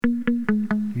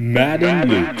Matt and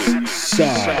Luke's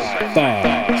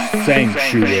Sci-Fi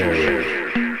Sanctuary.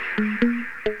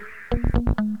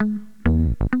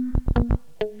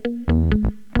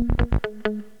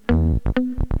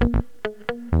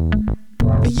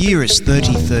 The year is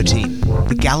 3013.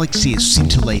 The galaxy is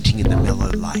scintillating in the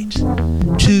mellow light.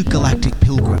 Two galactic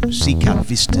pilgrims seek out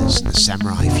vistas in the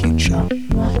samurai future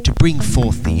to bring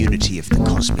forth the unity of the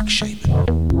cosmic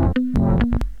shaman.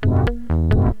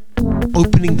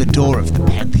 Opening the door of the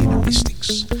pantheon of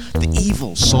mystics, the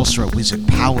evil sorcerer wizard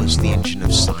powers the engine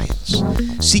of science,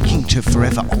 seeking to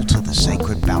forever alter the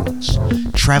sacred balance,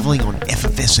 travelling on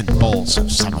effervescent balls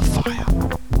of summer fire.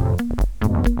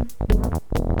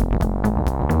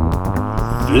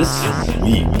 This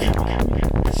week,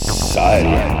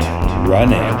 Silent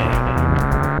Running.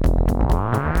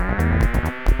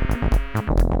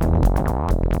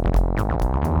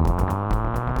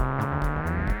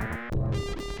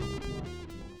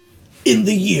 In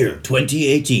the year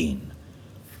 2018,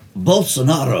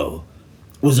 Bolsonaro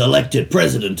was elected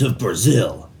president of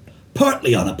Brazil,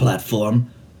 partly on a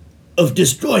platform of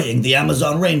destroying the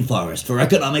Amazon rainforest for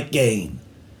economic gain.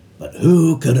 But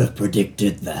who could have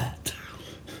predicted that?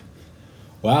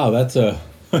 Wow, that's a...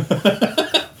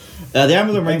 The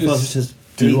Amazon rainforest has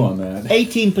on that.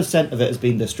 18% of it has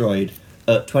been destroyed.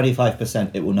 At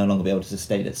 25%, it will no longer be able to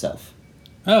sustain itself.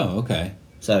 Oh, okay.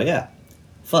 So yeah,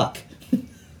 fuck.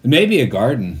 Maybe a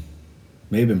garden.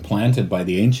 Maybe been planted by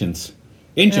the ancients.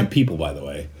 Ancient people, by the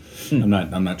way. I'm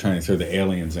not trying to throw the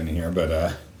aliens in here, but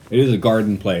it is a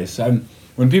garden place.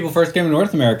 When people first came to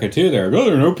North America, too, they're like, oh,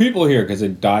 there are no people here, because they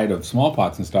died of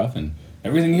smallpox and stuff, and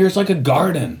everything here is like a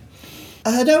garden.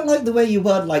 I don't like the way you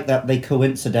word like that. They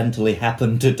coincidentally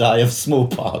happened to die of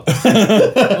smallpox.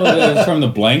 Well, it's from the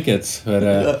blankets,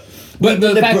 but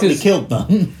the fact is, killed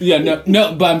them. Yeah,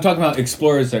 no, but I'm talking about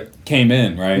explorers that came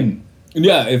in, right?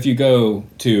 Yeah, if you go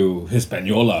to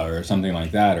Hispaniola or something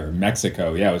like that, or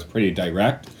Mexico, yeah, it was pretty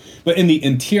direct. But in the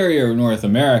interior of North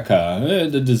America,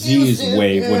 the disease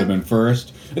wave would have been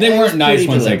first. They weren't nice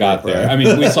once they got there. I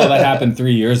mean, we saw that happen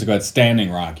 3 years ago at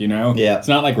Standing Rock, you know? Yeah. It's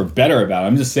not like we're better about it.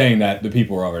 I'm just saying that the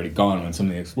people were already gone when some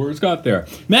of the explorers got there.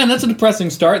 Man, that's a depressing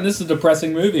start, and this is a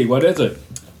depressing movie. What is it?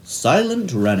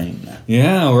 Silent running.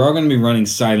 Yeah, we're all going to be running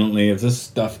silently if this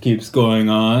stuff keeps going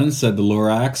on, said the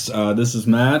Lorax. This is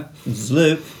Matt. This is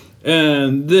Luke.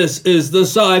 And this is the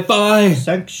Sci-Fi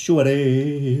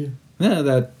Sanctuary. Yeah,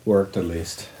 that worked at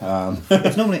least.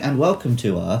 It's normally, and welcome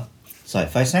to our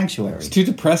Sci-Fi Sanctuary. It's too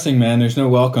depressing, man. There's no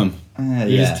welcome. You're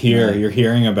just here. No. You're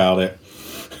hearing about it.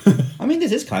 I mean,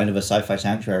 this is kind of a Sci-Fi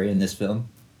Sanctuary in this film.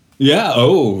 Yeah,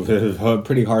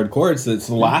 pretty hardcore. It's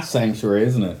the last Sanctuary,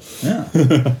 isn't it?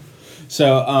 Yeah.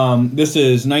 So, this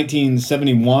is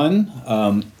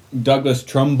 1971. Douglas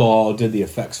Trumbull did the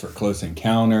effects for Close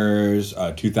Encounters,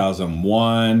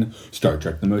 2001, Star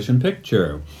Trek The Motion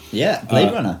Picture. Yeah,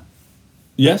 Blade Runner.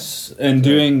 Yes, and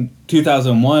doing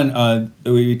 2001,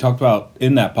 we talked about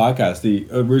in that podcast, the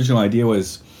original idea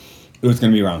was it was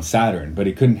going to be around Saturn, but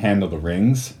he couldn't handle the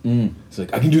rings. It's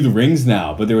like, I can do the rings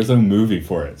now, but there was no movie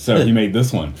for it, so he made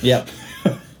this one. Yep.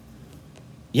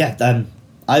 Yeah,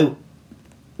 I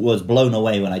was blown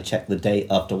away when I checked the date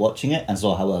after watching it and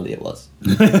saw how early it was.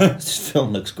 This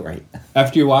film looks great.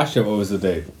 After you watched it, what was the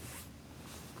date?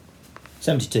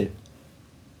 72.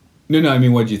 No, I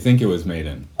mean, what did you think it was made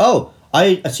in? Oh,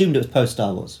 I assumed it was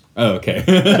post-Star Wars. Oh, okay.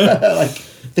 Like,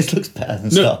 this looks better than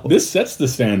Star Wars. This sets the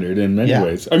standard in many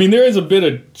ways. I mean, there is a bit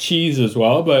of cheese as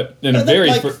well, but in a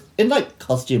very... in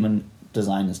costume and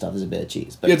design and stuff, there's a bit of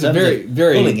cheese. But it's a very...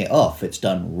 pulling it off, it's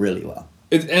done really well.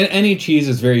 Any cheese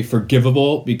is very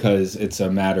forgivable because it's a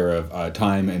matter of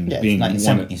time and being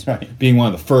one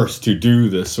of the first to do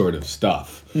this sort of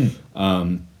stuff.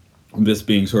 This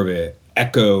being sort of a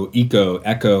eco.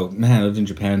 Man, I lived in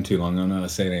Japan too long. I don't know how to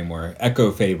say it anymore.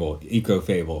 Eco fable.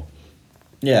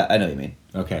 Yeah, I know what you mean.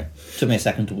 Okay. Took me a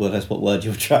second to realize what word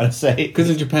you were trying to say. Because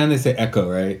in Japan they say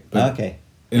echo, right? But okay.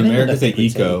 In America they say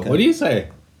eco. What do you say?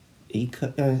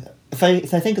 Eco. If I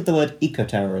think of the word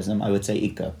eco-terrorism, I would say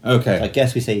eco. Okay. So I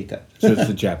guess we say eco. So it's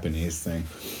the Japanese thing.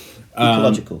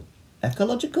 Ecological.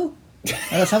 Ecological? Oh,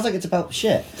 that sounds like it's about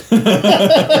shit.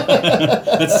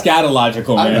 That's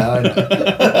scatological, man. I know.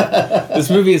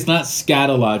 This movie is not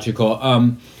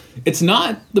scatological. It's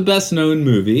not the best known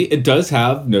movie. It does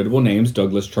have notable names.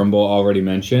 Douglas Trumbull already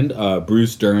mentioned.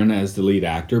 Bruce Dern as the lead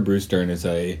actor. Bruce Dern is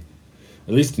at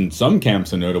least in some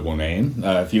camps, a notable name.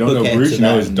 If you don't know Bruce, you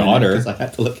know his daughter. Because I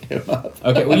have to look him up.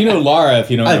 Okay, well, you know Laura if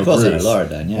you don't know Bruce. Of course I know Laura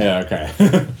then, yeah. Yeah,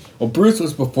 okay. Well, Bruce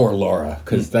was before Laura,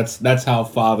 because that's how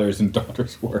fathers and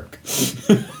daughters work.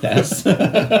 Yes.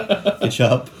 Good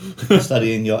job.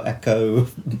 studying your echo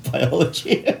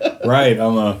biology. Right,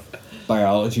 I'm a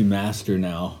biology master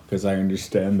now because I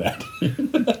understand that.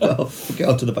 Well, we'll get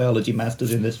on to the biology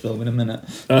masters in this film in a minute.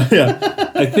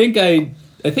 Yeah, I think I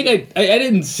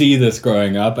didn't see this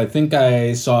growing up. I think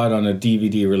I saw it on a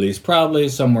DVD release, probably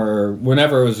somewhere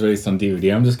whenever it was released on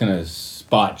DVD. I'm just gonna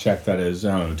spot check that as,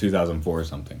 I don't know, 2004 or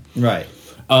something. Right.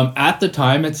 At the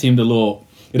time, it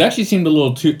actually seemed a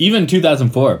little too, even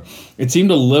 2004, it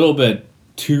seemed a little bit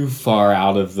too far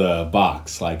out of the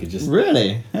box. Like, it just...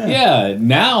 Really? Yeah,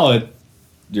 now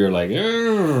you're like, they're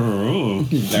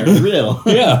real.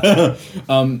 Yeah.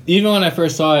 Even when I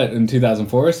first saw it in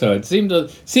 2004, so it seemed a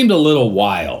little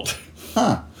wild.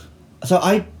 Huh. So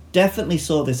I definitely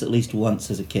saw this at least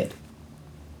once as a kid.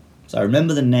 So I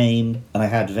remember the name, and I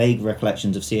had vague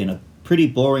recollections of seeing a pretty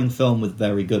boring film with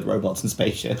very good robots and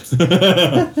spaceships.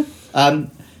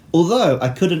 Although I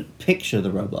couldn't picture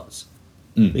the robots.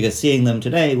 Because seeing them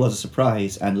today was a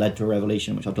surprise and led to a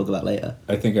revelation, which I'll talk about later.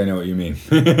 I think I know what you mean.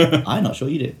 I'm not sure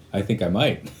you do. I think I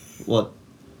might. What?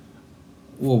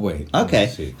 Well, wait. Okay.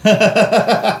 Let's see.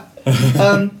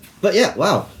 But yeah,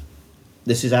 wow.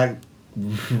 This is a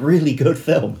really good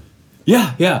film.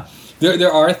 Yeah.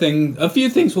 There are a few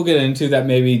things we'll get into that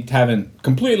maybe haven't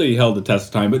completely held the test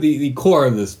of time, but the core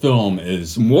of this film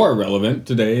is more relevant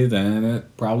today than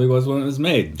it probably was when it was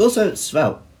made. Also, it's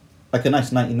svelte. Like a nice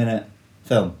 90-minute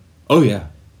film. Oh, yeah.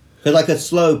 Because like a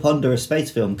slow, ponderous space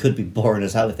film could be boring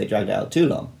as hell if they dragged it out too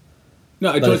long.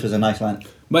 No, But this was a nice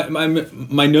length.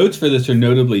 My notes for this are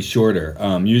notably shorter.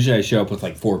 Usually I show up with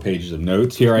like 4 pages of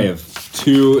notes. Here I have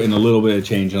 2 and a little bit of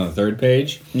change on the 3rd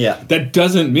page. Yeah. That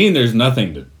doesn't mean there's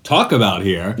nothing to talk about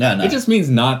here. No. It just means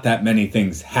not that many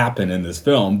things happen in this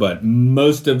film, but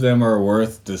most of them are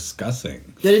worth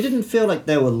discussing. But it didn't feel like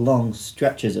there were long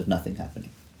stretches of nothing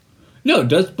happening. No, it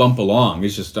does bump along.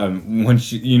 It's just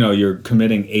once you're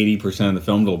committing 80% of the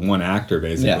film to one actor,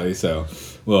 basically. Yeah. So,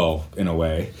 well, in a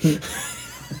way.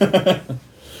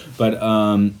 But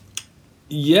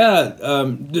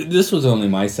this was only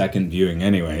my second viewing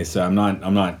anyway, so I'm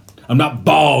not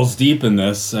balls deep in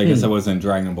this. I guess I wasn't in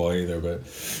Dragon Ball either, but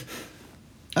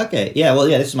Okay, yeah, well,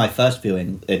 yeah, this is my first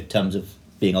viewing in terms of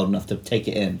being old enough to take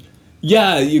it in.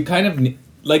 yeah, you kind of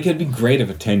like, it'd be great if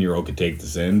a 10-year-old could take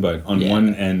this in, but on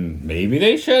one end maybe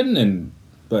they shouldn't,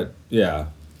 but yeah.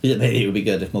 Maybe it would be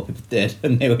good if more people did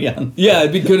and they were young. Yeah,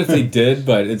 it'd be good if they did,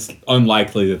 but it's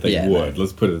unlikely that they would.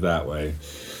 Let's put it that way.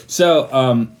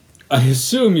 So, I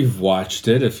assume you've watched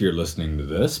it if you're listening to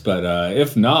this, but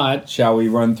if not, shall we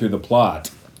run through the plot?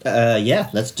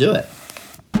 Yeah, let's do it.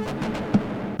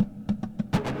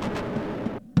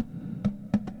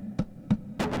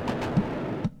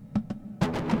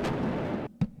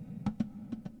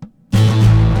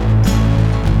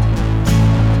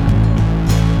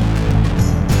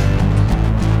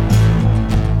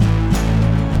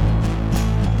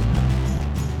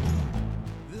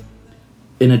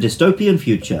 In a dystopian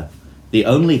future, the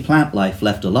only plant life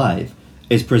left alive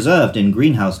is preserved in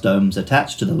greenhouse domes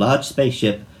attached to the large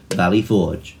spaceship Valley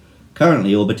Forge,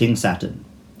 currently orbiting Saturn.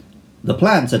 The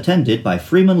plants are tended by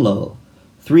Freeman Lowell,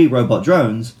 3 robot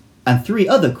drones, and 3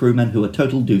 other crewmen who are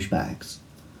total douchebags.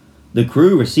 The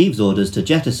crew receives orders to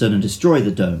jettison and destroy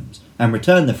the domes and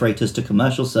return the freighters to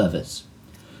commercial service.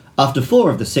 After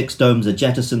 4 of the 6 domes are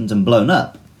jettisoned and blown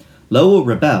up, Lowell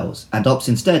rebels and opts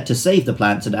instead to save the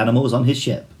plants and animals on his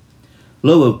ship.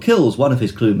 Lowell kills one of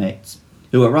his crewmates,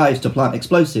 who arrives to plant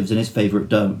explosives in his favourite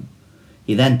dome.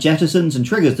 He then jettisons and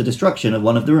triggers the destruction of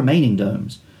one of the remaining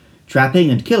domes, trapping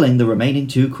and killing the remaining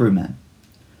 2 crewmen.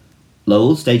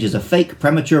 Lowell stages a fake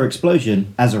premature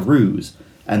explosion as a ruse,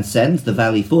 and sends the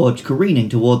Valley Forge careening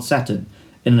towards Saturn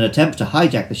in an attempt to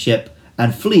hijack the ship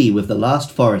and flee with the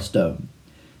last forest dome.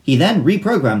 He then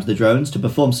reprograms the drones to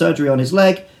perform surgery on his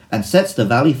leg and sets the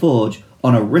Valley Forge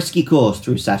on a risky course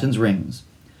through Saturn's rings.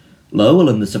 Lowell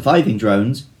and the surviving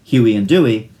drones, Huey and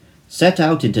Dewey, set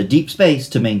out into deep space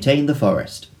to maintain the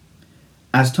forest.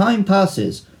 As time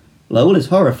passes, Lowell is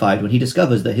horrified when he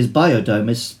discovers that his biodome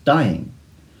is dying.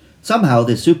 Somehow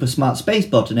this super smart space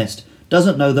botanist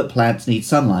doesn't know that plants need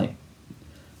sunlight.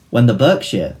 When the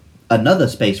Berkshire, another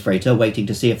space freighter waiting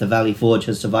to see if the Valley Forge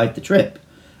has survived the trip,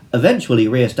 eventually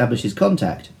re-establishes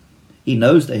contact, he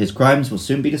knows that his crimes will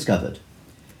soon be discovered.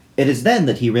 It is then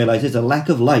that he realizes a lack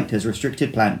of light has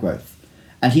restricted plant growth,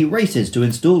 and he races to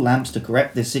install lamps to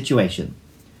correct this situation.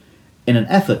 In an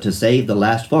effort to save the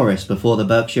last forest before the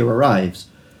Berkshire arrives,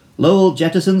 Lowell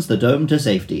jettisons the dome to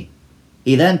safety.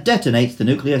 He then detonates the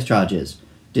nuclear charges,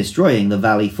 destroying the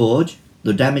Valley Forge,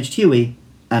 the damaged Huey,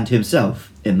 and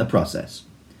himself in the process.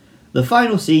 The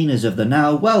final scene is of the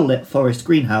now well-lit forest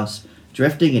greenhouse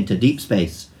drifting into deep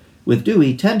space, with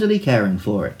Dewey tenderly caring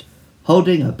for it,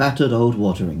 holding a battered old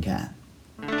watering can.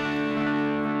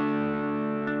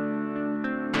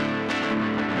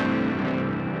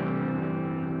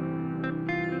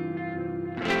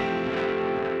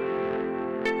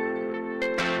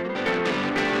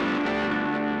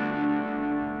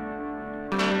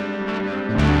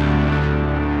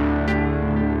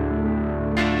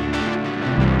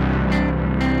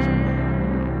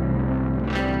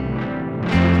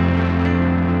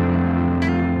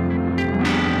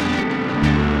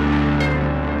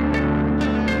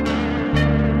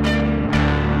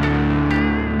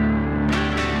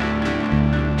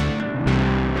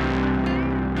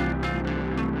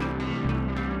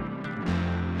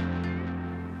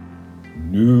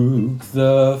 Nuke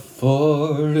the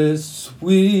forests,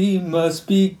 we must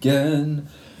begin.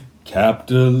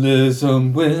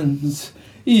 Capitalism wins.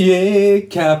 Yay,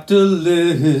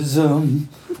 capitalism.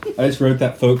 I just wrote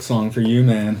that folk song for you,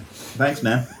 man. Thanks,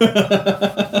 man.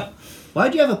 Why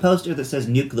do you have a poster that says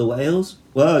nuke the whales?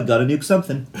 Well, I gotta nuke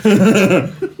something.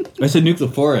 I said nuke the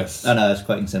forest. Oh no, I was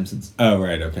quoting Simpsons. Oh,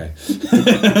 right, okay.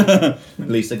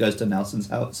 Lisa goes to Nelson's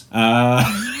house. You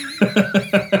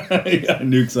gotta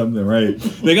nuke something, right.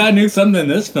 They gotta nuke something in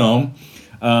this film.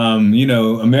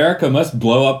 America must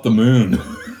blow up the moon.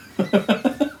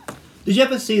 Did you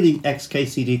ever see the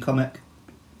XKCD comic?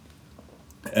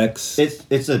 X.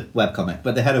 It's a webcomic,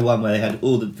 but they had one where they had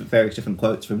all the various different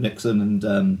quotes from Nixon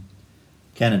and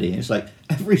Kennedy. It's like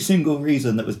every single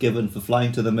reason that was given for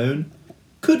flying to the moon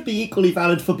could be equally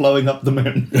valid for blowing up the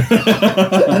moon.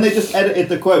 And they just edited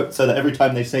the quote so that every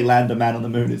time they say land a man on the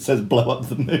moon, it says blow up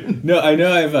the moon. No, I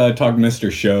know I've talked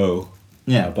Mr. Show.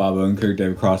 Yeah. Bob Odenkirk,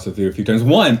 David Cross with you a few times.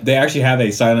 One, they actually have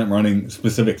a silent running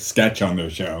specific sketch on their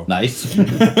show. Nice.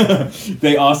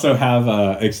 They also have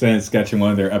an extended sketch in one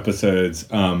of their episodes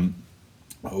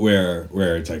where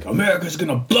it's like, America's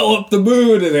gonna blow up the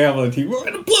moon, and they have on the TV, we're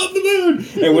gonna blow up the moon!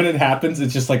 And when it happens,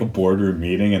 it's just like a boardroom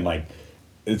meeting, and like,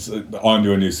 it's on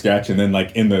to a new sketch, and then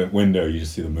like in the window, you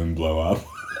just see the moon blow up.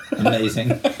 Amazing.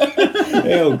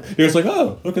 You're just like,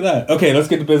 oh, look at that. Okay, let's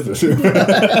get to business.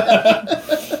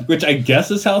 Which I guess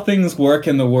is how things work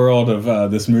in the world of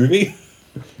this movie.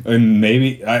 And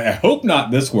maybe, I hope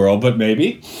not this world, but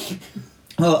maybe.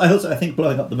 Well, I think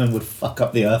blowing up the moon would fuck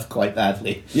up the Earth quite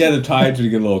badly. Yeah, the tides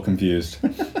would get a little confused.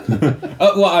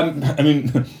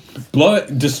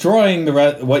 Destroying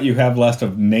what you have left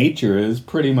of nature is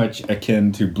pretty much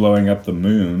akin to blowing up the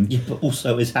moon. Yeah, but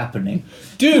also is happening.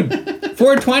 Dude,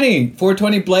 420.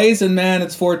 420 blazing, man.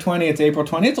 It's 420. It's April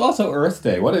 20. It's also Earth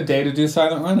Day. What a day to do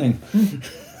silent running.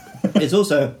 It's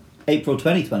also April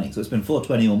 2020, so it's been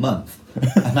 420 all month.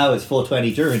 And now it's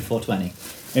 420 during 420.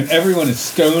 And everyone is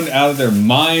stoned out of their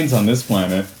minds on this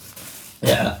planet.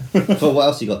 Yeah. But what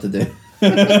else you got to do?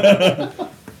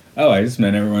 Oh, I just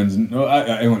meant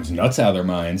everyone's nuts out of their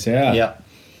minds. Yeah. Yeah.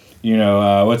 You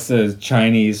know, what's the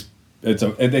Chinese?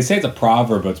 They say it's a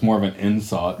proverb, but it's more of an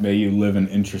insult. May you live in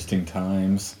interesting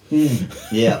times.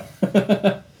 Yeah.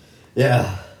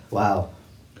 Yeah. Wow.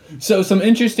 So some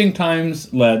interesting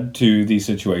times led to the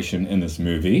situation in this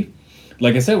movie.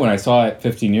 Like I said, when I saw it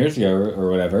 15 years ago or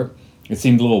whatever, it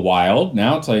seemed a little wild.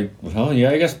 Now it's like, well, yeah,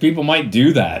 I guess people might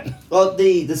do that. Well,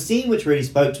 the scene which really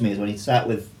spoke to me is when he sat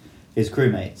with his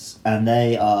crewmates, and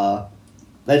they're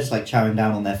just like chowing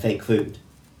down on their fake food.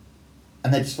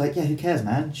 And they're just like, yeah, who cares,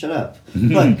 man? Shut up.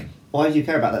 Like, why do you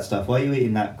care about that stuff? Why are you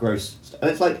eating that gross stuff?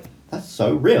 And it's like, that's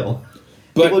so real.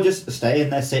 But people just stay in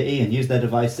their city and use their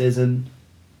devices, and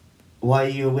why are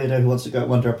you a weirdo who wants to go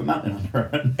wander up a mountain on your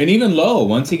own? And even Lo,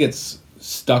 once he gets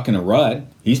stuck in a rut,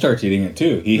 he starts eating it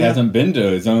too. He hasn't been to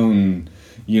his own,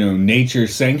 nature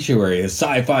sanctuary, his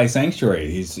sci-fi sanctuary.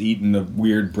 He's eaten the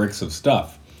weird bricks of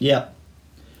stuff. Yeah.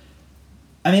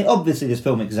 I mean, obviously this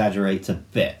film exaggerates a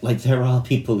bit. Like, there are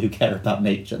people who care about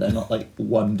nature. They're not like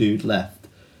one dude left.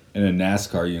 In a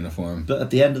NASCAR uniform. But at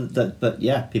the end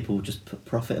of people just put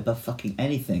profit above fucking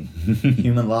anything.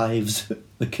 Human lives.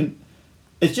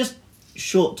 It's just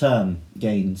short-term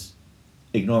gains,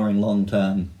 ignoring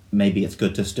long-term. Maybe it's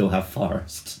good to still have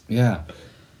forests. Yeah.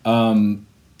 I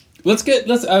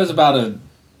was about to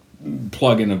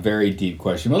plug in a very deep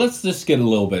question, but let's just get a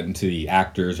little bit into the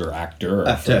actors or actor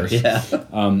first. Yeah.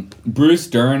 Bruce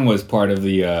Dern was part of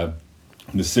the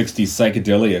 60s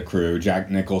psychedelia crew. Jack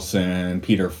Nicholson,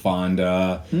 Peter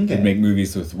Fonda. Okay. They'd make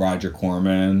movies with Roger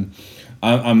Corman.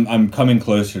 I'm coming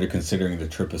closer to considering the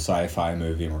Trip a Sci-Fi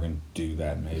movie, and we're going to do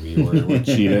that maybe, or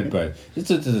cheat it, but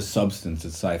it's a substance,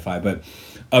 it's sci-fi. But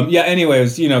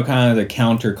anyways, kind of the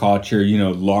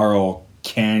counterculture, Laurel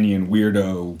Canyon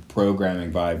weirdo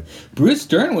programming vibe. Bruce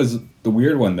Dern was the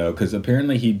weird one, though, because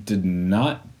apparently he did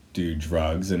not do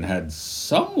drugs and had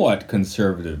somewhat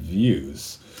conservative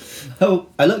views. Oh,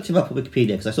 I looked him up on Wikipedia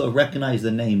because I sort of recognised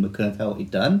the name but couldn't tell what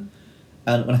he'd done.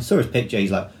 And when I saw his picture,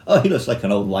 he's like, "Oh, he looks like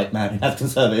an old white man who has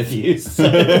conservative views."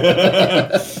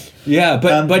 Yeah,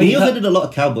 but he also did a lot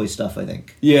of cowboy stuff, I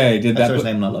think. Yeah, he did I that. saw his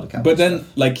name in a lot of cowboy But then,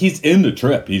 stuff. like, he's in The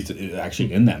Trip. He's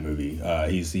actually in that movie.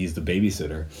 He's the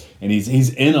babysitter, and he's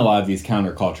in a lot of these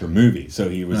counterculture movies. So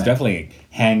he was Right. definitely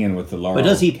hanging with the Laurel. But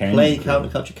does he Canyon play crew.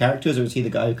 counterculture characters, or is he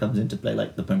the guy who comes in to play,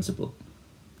 like, the principal?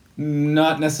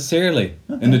 Not necessarily.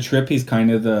 In The Trip, he's kind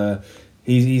of the.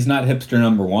 He's not hipster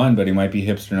number 1, but he might be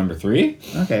hipster number 3.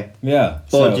 Okay. Yeah.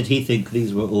 Or so- did he think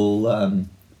these were all,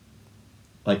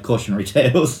 like, cautionary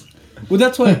tales? Well,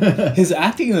 that's what his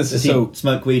acting in this Does is he so.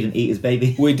 smoke weed and eat his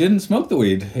baby? We didn't smoke the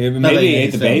weed. Maybe but he in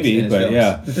ate his the films, baby, in his but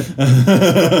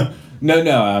films. yeah.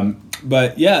 No.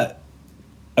 But yeah,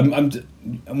 I'm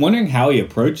wondering how he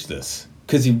approached this,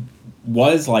 because he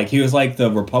was like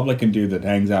the Republican dude that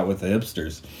hangs out with the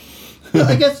hipsters. But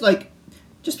I guess, like,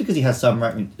 just because he has some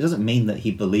right, it doesn't mean that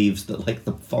he believes that, like,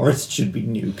 the forest should be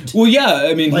nuked. Well, yeah,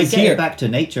 I mean, Like, he's getting here. back to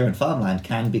nature and farmland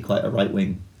can be quite a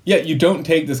right-wing. Yeah, you don't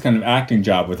take this kind of acting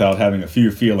job without having a few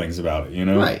feelings about it, you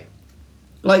know? Right.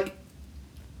 Like,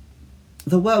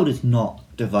 the world is not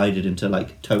divided into,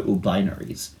 like, total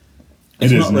binaries. It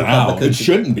It's is not now. Republican- It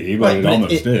shouldn't be, but Right, it but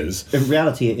almost is. In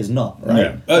reality, it is not, right?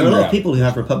 Yeah. There are a lot Yeah. of people who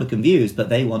have Republican views, but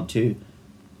they want to...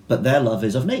 But their love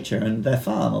is of nature and their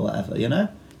farm or whatever, you know?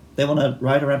 They want to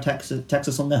ride around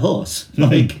Texas on their horse.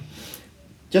 Like,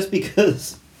 just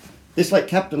because this, like,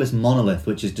 capitalist monolith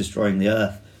which is destroying the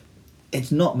earth,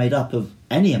 it's not made up of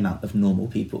any amount of normal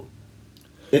people.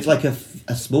 It's like a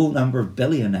small number of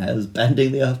billionaires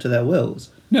bending the earth to their wills.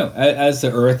 No, as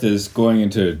the Earth is going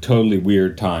into totally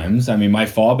weird times, I mean, my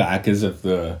fallback is if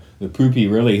the poopy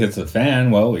really hits the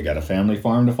fan, well, we got a family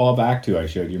farm to fall back to. I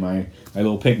showed you my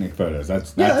little picnic photos.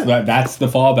 That's the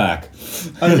fallback.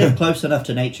 I live close enough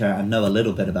to nature and know a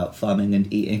little bit about farming and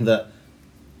eating that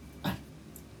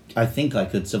I think I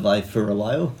could survive for a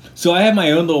while. So I have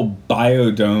my own little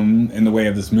biodome in the way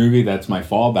of this movie. That's my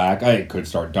fallback. I could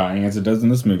start dying as it does in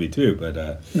this movie too,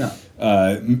 but No.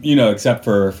 except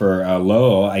for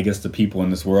Lowell, I guess the people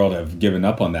in this world have given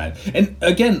up on that. And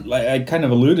again, like I kind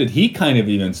of alluded, he kind of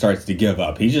even starts to give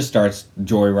up. He just starts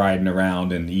joyriding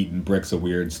around and eating bricks of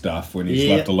weird stuff when he's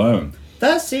Yeah. left alone.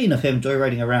 That scene of him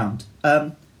joyriding around,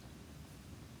 that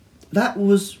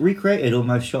was recreated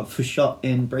almost shot for shot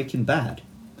in Breaking Bad.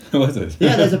 Was it?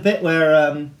 Yeah, there's a bit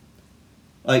where,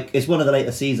 like, it's one of the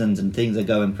later seasons and things are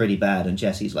going pretty bad and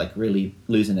Jesse's, like, really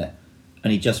losing it.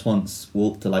 And he just wants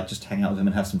Walt to, like, just hang out with him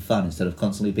and have some fun instead of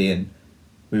constantly being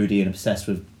moody and obsessed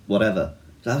with whatever.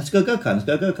 So, let's go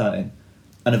go-karting.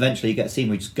 And eventually you get a scene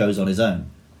where he just goes on his own.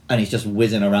 And he's just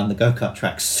whizzing around the go-kart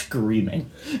track screaming.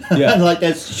 Yeah. And, like,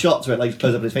 there's shots where it, like, just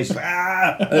close up his face. He's like,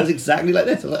 ah! And it's exactly like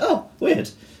this. I was like, oh, weird.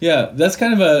 Yeah, that's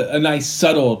kind of a nice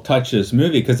subtle touch of this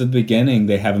movie, because at the beginning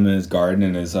they have him in his garden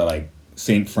in his like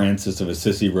St. Francis of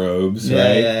Assisi robes,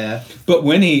 right? Yeah. But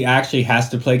when he actually has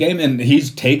to play game, and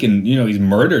he's taken, he's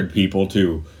murdered people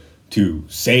to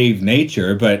save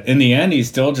nature, but in the end he's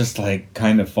still just like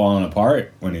kind of falling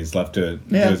apart when he's left to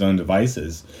his own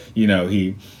devices.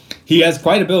 He has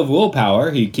quite a bit of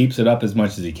willpower. He keeps it up as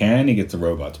much as he can. He gets the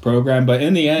robots programmed, but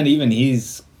in the end, even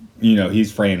he's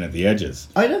fraying at the edges.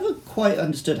 I never quite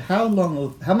understood how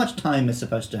much time is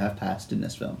supposed to have passed in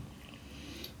this film.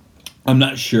 I'm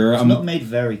not sure. It's not made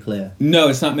very clear. No,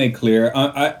 it's not made clear.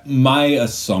 My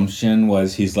assumption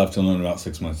was he's left alone about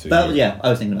 6 months. I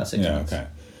was thinking about 6 months. Okay.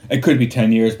 It could be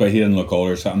 10 years, but he doesn't look old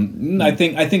or something. I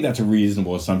think that's a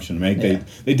reasonable assumption to make. Yeah.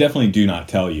 They definitely do not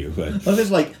tell you, but What if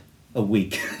it's like a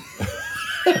week?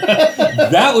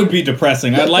 that would be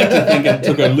depressing. I'd like to think it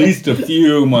took at least a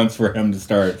few months for him to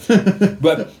start.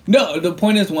 But no, the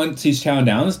point is, once he's chowing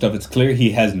down and stuff, it's clear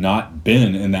he has not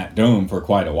been in that dome for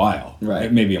quite a while.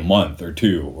 Right. Maybe a month or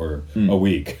two or a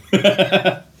week.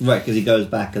 Right, because he goes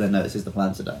back and then notices the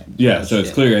plants are dying. Yeah, so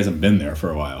it's clear he hasn't been there for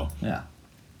a while. Yeah.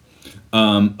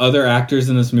 Other actors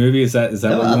in this movie, is that what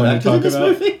you want to talk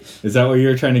about? Movie? Is that what you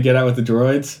were trying to get at with the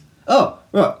droids? Oh,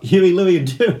 right. Huey, Louie,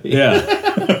 and Dewey.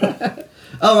 Yeah.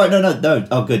 Oh, right. No.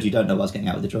 Oh, good. You don't know what's getting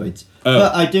out with the droids. Oh.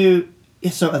 But I do.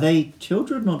 Yeah, so are they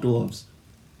children or dwarves?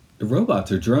 The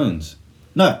robots are drones.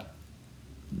 No.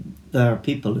 There are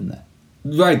people in there.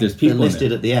 Right, there's They're people in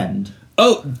listed there. at the end.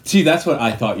 Oh, see, that's what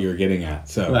I thought you were getting at.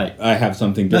 So Right. I have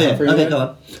something different for you. Okay, there.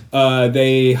 go on.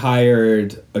 They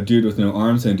hired a dude with no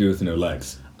arms and a dude with no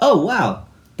legs. Oh, wow.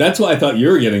 That's what I thought you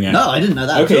were getting at. No, I didn't know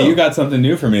that. Okay, at all. you got something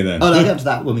new for me then. Oh, no, I'll get to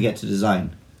that when we get to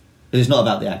design. It's not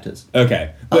about the actors.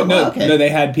 Okay, but Oh, okay. no, they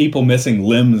had people missing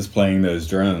limbs playing those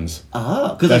drones.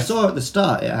 Ah, because I saw at the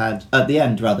start it had at the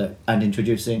end rather, and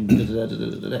introducing.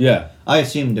 Yeah. I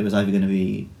assumed it was either going to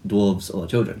be dwarves or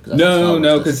children. 'Cause that's what No, Star Wars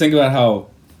because does. think about how.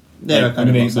 They're like, kind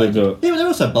of they- boxy. the- Yeah, but they're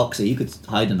also boxy. You could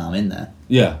hide an arm in there.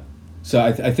 Yeah, so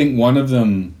I think one of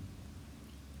them.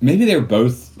 Maybe they were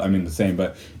both. I mean, the same,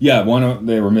 but yeah,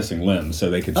 they were missing limbs, so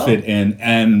they could Oh. fit in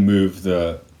and move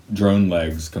the drone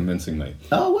legs convincingly.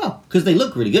 Oh wow, because they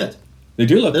look really good. They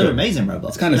do look They're good. amazing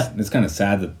robots. It's kind of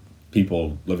sad that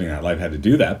people living that life had to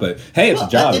do that, but hey, it's a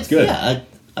job. It's good. Yeah,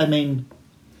 I mean,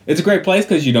 It's a great place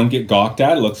because you don't get gawked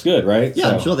at. It looks good, right? yeah,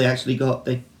 So- I'm sure they actually got.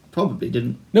 They probably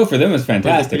didn't. No, for them it's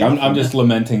fantastic. Pretty I'm often, just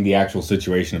lamenting the actual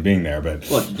situation of being there, but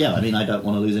Well, yeah, I mean, I don't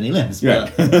want to lose any limbs. yeah.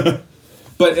 But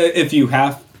But if you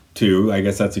have to, I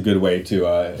guess that's a good way to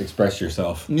express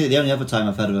yourself. yeah, the only other time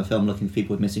I've heard of a film looking for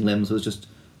people with missing limbs was just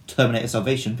Terminator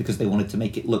Salvation because they wanted to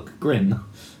make it look grim.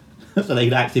 So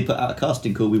they'd actually put out a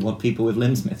casting call. We want people with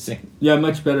limbs missing. Yeah,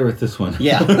 much better with this one.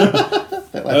 Yeah.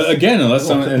 Again,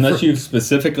 Well, unless you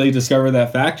specifically discover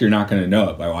that fact, you're not going to know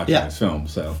it by watching Yeah. this film.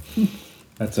 So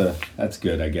that's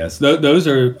good, I guess. Those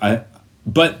are,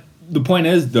 but the point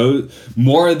is, those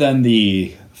more than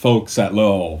the folks at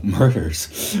Lowell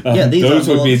Murders. Yeah, these those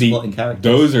are would more be supporting characters.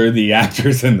 Those are the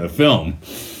actors in the film.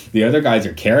 The other guys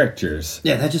are characters.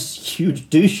 Yeah, they're just huge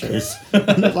douches.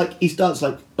 And it's like he starts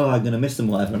like, oh, I'm gonna miss them,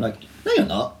 or whatever. I'm like, no, you're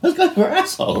not. Those guys were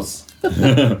assholes.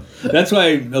 That's why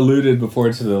I alluded before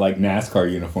to the like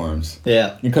NASCAR uniforms.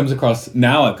 Yeah. It comes across so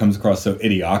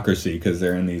idiocracy because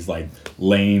they're in these like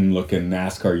lame looking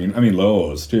NASCAR. I mean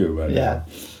Lowell's too, but Yeah.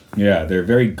 yeah, they're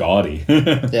very gaudy.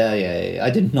 Yeah. I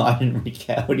didn't really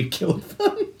care when he killed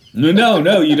them.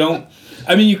 no, you don't.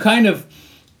 I mean, you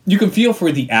can feel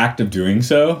for the act of doing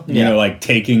so. You Yeah. know, like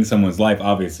taking someone's life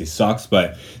obviously sucks,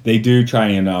 but they do try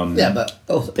and Yeah, but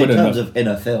also, in terms of in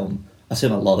a film, I've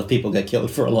seen a lot of people get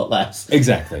killed for a lot less.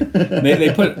 Exactly.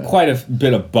 they put quite a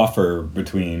bit of buffer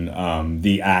between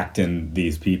the act and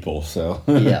these people. So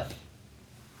Yeah.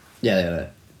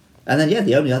 And then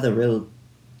the only other real,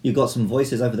 you got some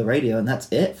voices over the radio, and that's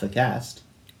it for cast.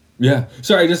 Yeah.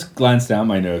 Sorry, I just glanced down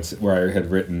my notes where I had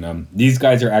written, these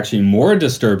guys are actually more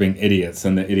disturbing idiots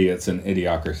than the idiots in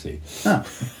Idiocracy. Oh.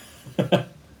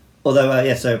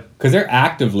 Although, so Because they're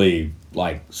actively,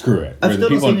 like, screw it. I've Where the still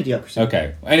not people seen Idiocracy.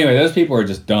 Okay. Anyway, those people are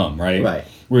just dumb, right? Right.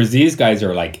 Whereas these guys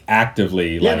are, like,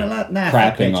 actively,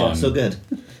 crapping nature, on, so good.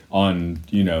 on,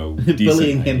 decent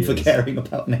Bullying him for ideas. caring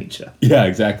about nature. Yeah,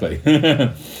 exactly.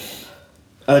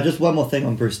 Just one more thing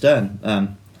on Bruce Dern.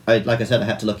 Like I said, I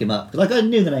had to look him up. Like, I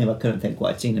knew the name, I couldn't think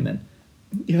what I'd seen him in.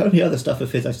 The only other stuff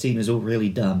of his I've seen is all really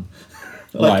dumb.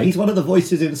 Like? He's one of the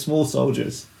voices in Small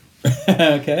Soldiers.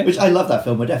 Okay. Which I love that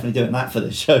film. We're definitely doing that for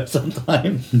this show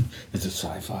sometime. Is it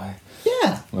sci-fi?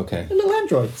 Yeah. Okay. The little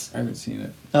androids. I haven't seen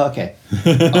it. Oh, okay.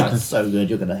 Oh, it's so good,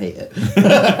 you're going to hate it.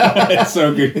 It's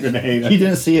so good you're gonna hate You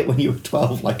didn't see it when you were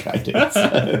 12 like I did.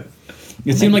 So.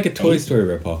 It seemed like a Toy Story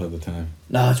ripoff at the time.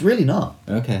 No, it's really not.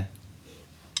 Okay.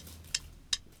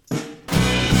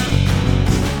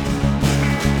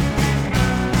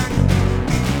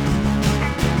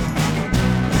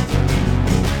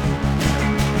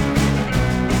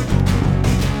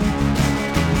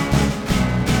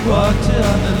 Walked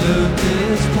on the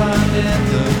locust pond in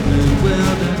the blue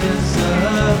wilderness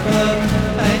above.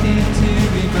 I need to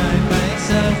remind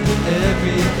myself that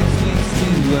everything speaks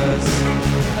to us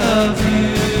of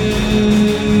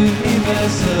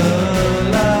universal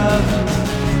love,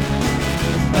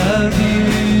 of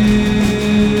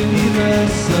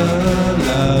universal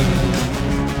love.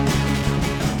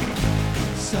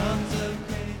 Songs of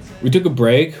great. We took a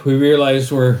break. We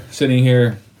realized we're sitting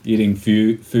here eating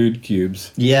food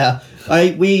cubes. Yeah.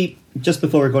 We, just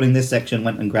before recording this section,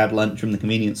 went and grabbed lunch from the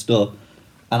convenience store.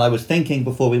 And I was thinking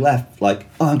before we left, like,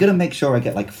 oh, I'm going to make sure I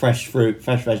get, like, fresh fruit,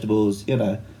 fresh vegetables,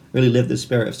 really live the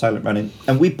spirit of silent running.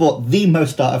 And we bought the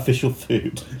most artificial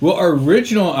food. Well, our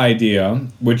original idea,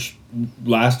 which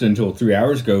lasted until 3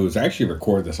 hours ago, was actually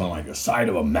record this on like the side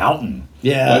of a mountain.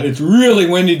 Yeah. But it's really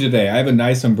windy today. I have a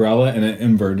nice umbrella and an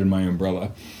invert in my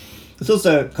umbrella. It's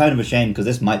also kind of a shame because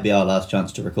this might be our last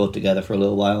chance to record together for a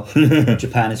little while.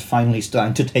 Japan is finally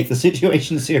starting to take the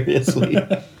situation seriously.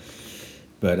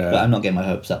 But I'm not getting my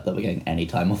hopes up that we're getting any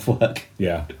time off work.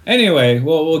 yeah. Anyway,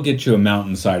 we'll get you a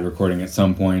mountainside recording at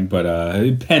some point, but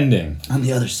pending. On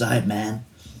the other side, man.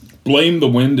 Blame the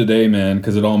wind today, man,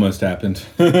 because it almost happened.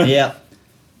 Yeah.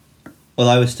 Well,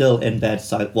 I was still in bed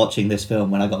watching this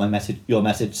film when I got your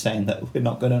message saying that we're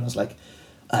not going to, and I was like,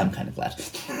 I'm kind of glad.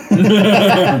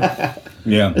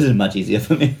 Yeah. This is much easier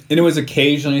for me. And it was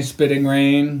occasionally spitting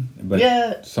rain. But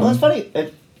Yeah, well, it's funny.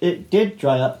 It did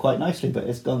dry up quite nicely, but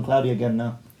it's gone cloudy again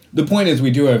now. The point is,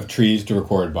 we do have trees to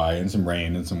record by, and some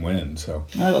rain and some wind. So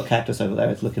I've got a cactus over there.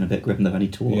 It's looking a bit grim though. I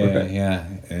need to water it. yeah.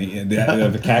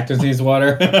 The cactus needs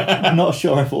water. I'm not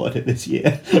sure I've watered it this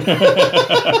year.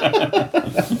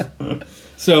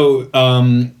 So,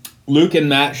 Luke and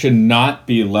Matt should not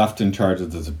be left in charge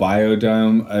of this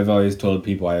biodome. I've always told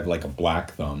people I have like a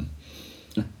black thumb.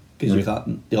 Because you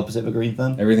can't, the opposite of a green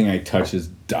thumb. Everything I touch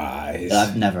dies.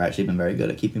 I've never actually been very good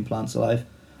at keeping plants alive.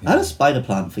 I had a spider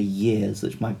plant for years,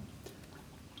 which my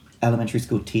elementary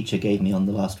school teacher gave me on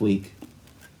the last week.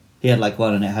 He had like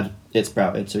one and it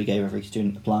sprouted, so he gave every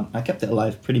student a plant. I kept it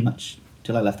alive pretty much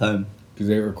till I left home. Because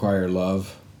they require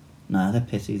love. Nah, they're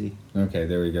piss easy. Okay,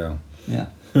 there we go. Yeah.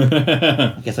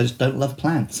 I guess I just don't love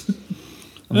plants.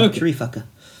 I'm a tree fucker.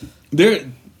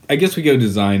 I guess we go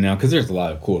design now, because there's a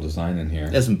lot of cool design in here.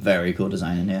 There's some very cool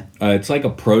design in here. It's like a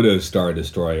proto-Star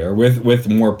Destroyer with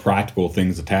more practical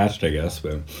things attached, I guess.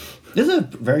 But There's a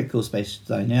very cool space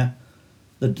design, yeah.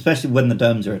 Especially when the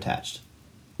domes are attached.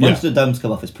 Once the domes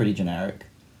come off, it's pretty generic.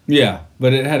 yeah,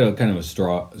 but it had a kind of a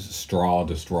straw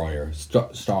destroyer. Star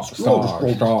destroyer.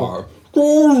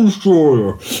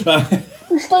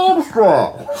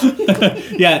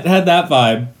 Yeah, it had that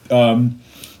vibe,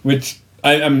 which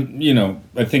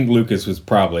I think Lucas was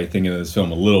probably thinking of this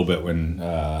film a little bit when,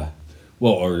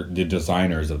 or the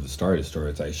designers of the Star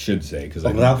Destroyers, I should say, because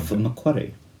Ralph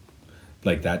McQuarrie.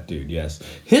 like that dude. Yes,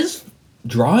 his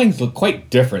drawings look quite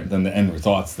different than the end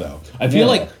results, though. I feel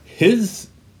like his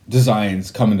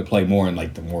designs come into play more in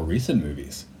like the more recent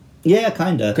movies. Yeah,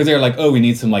 kinda. Because they're like, oh, we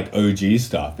need some like OG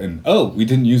stuff, and oh, we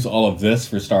didn't use all of this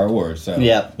for Star Wars, so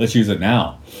let's use it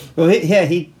now. Well,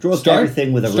 he draws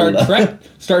everything with a ruler.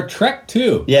 Star Trek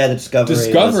too. Yeah, the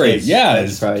Discovery.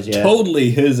 It's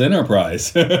totally his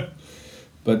enterprise.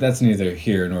 But that's neither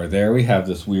here nor there. We have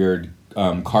this weird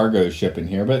cargo ship in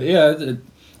here, but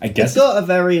I guess it's got a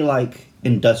very like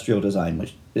industrial design,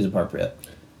 which is appropriate.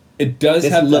 It does.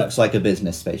 This looks like a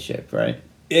business spaceship, right?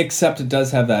 Except it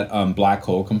does have that black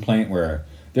hole complaint where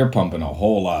they're pumping a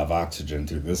whole lot of oxygen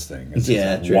through this thing. It's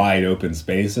just like wide open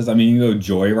spaces. I mean, you go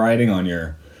joyriding on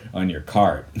your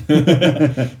cart.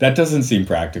 That doesn't seem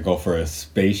practical for a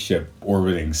spaceship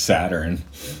orbiting Saturn.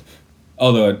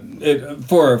 Although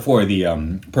for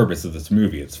the purpose of this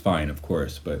movie, it's fine, of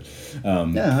course. But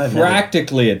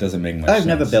practically, it doesn't make much sense. I've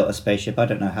never built a spaceship. I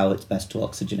don't know how it's best to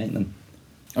oxygenate them.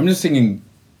 I'm just thinking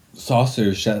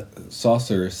saucer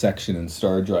section in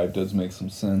Star Drive does make some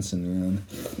sense in the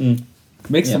end.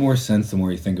 Makes some more sense the more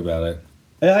you think about it.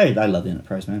 I love the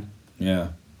Enterprise, man. Yeah.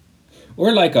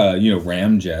 Or like a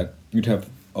ramjet. You'd have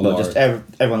a large... just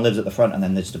everyone lives at the front and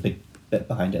then there's just a big bit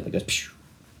behind it that goes... Pshh.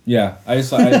 Yeah. I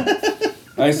just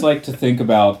like to think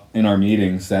about in our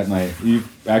meetings that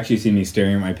you've actually seen me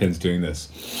staring at my pins doing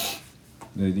this.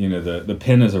 The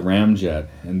pin is a ramjet,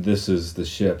 and this is the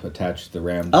ship attached to the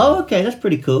ramjet. Oh, okay, that's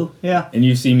pretty cool. Yeah. And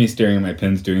you've seen me staring at my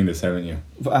pins doing this, haven't you?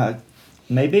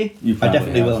 Maybe. I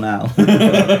definitely will now.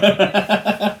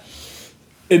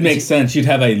 It makes sense. You'd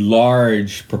have a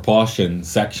large propulsion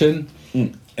section,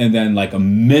 and then like a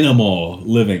minimal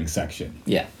living section.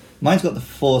 Yeah. Mine's got the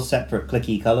 4 separate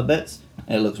clicky color bits,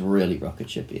 and it looks really rocket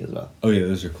shippy as well. Oh yeah,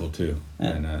 those are cool too. Yeah.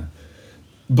 And,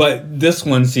 but this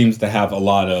one seems to have a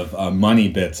lot of money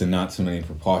bits and not so many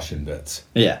propulsion bits.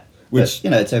 Yeah. Which,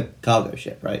 but, it's a cargo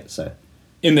ship, right? So.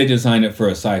 And they designed it for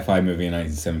a sci-fi movie in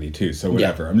 1972, so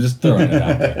whatever. Yeah. I'm just throwing it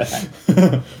out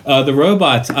there. The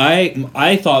robots,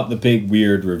 I thought the big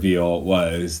weird reveal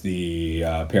was the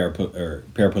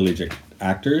paraplegic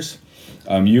actors.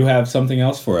 You have something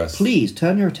else for us. Please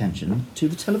turn your attention to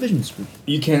the television screen.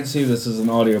 You can't see this as an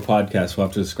audio podcast. We'll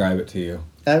have to describe it to you.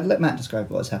 Let Matt describe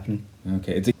what's happening.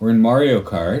 Okay, we're in Mario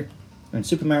Kart. We're in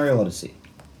Super Mario Odyssey.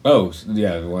 Oh,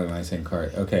 yeah, why am I saying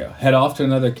kart? Okay, head off to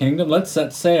another kingdom. Let's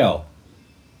set sail.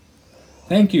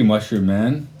 Thank you, Mushroom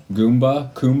Man.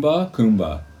 Goomba,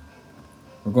 Koomba.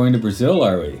 We're going to Brazil,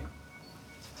 are we?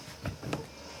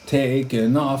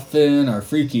 Taking off in our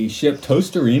freaky ship,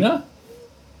 Tostarina?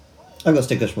 I've got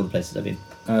stickers from all the places I've been.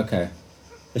 Okay.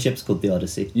 The ship's called the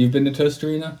Odyssey. You've been to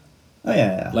Tostarina? Oh,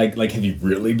 yeah. Like, have you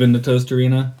really been to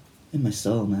Tostarina? In my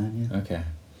soul, man, yeah. Okay.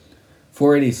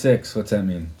 486, what's that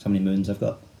mean? How many moons I've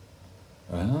got.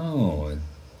 Oh.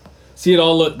 See,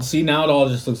 now it all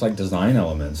just looks like design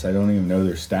elements. I don't even know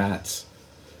their stats.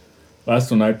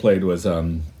 Last one I played was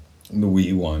the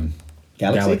Wii one.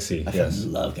 Galaxy? I yes.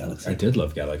 love Galaxy. I did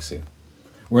love Galaxy.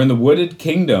 We're in the Wooded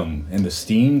Kingdom in the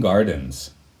Steam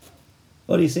Gardens.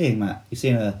 What are you seeing, Matt? You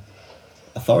seeing a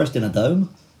forest in a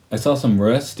dome? I saw some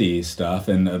rusty stuff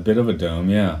and a bit of a dome,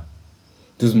 yeah.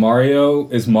 Is Mario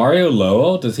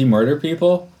Lowell? Does he murder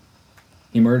people?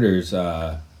 He murders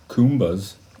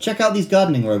Koombas. Check out these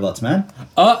gardening robots, man.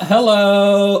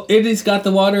 Hello! It has got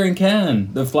the watering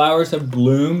can. The flowers have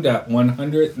bloomed at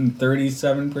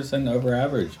 137% over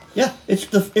average. Yeah, it's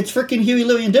freaking Huey,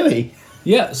 Louie, and Dewey.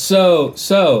 Yeah, so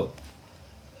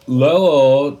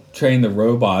Lowell trained the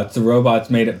robots. The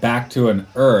robots made it back to an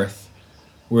Earth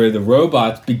where the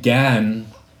robots began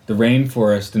the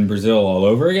rainforest in Brazil all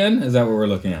over again? Is that what we're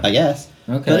looking at? I guess.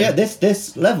 Okay. But yeah,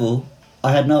 this level,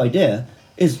 I had no idea,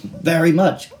 is very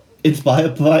much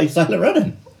inspired by Silent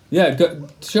Running. Yeah,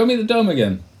 show me the dome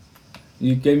again.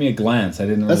 You gave me a glance. I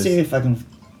didn't really... Let's see if I can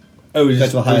Oh, go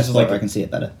to a higher this is spot like where I can see it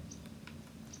better.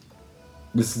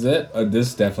 This is it?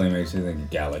 This definitely makes me think of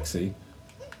Galaxy.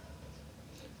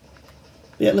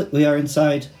 Yeah, look, we are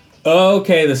inside.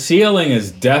 Okay, the ceiling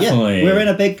is definitely... Yeah, we're in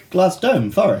a big glass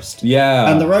dome forest.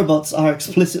 Yeah. And the robots are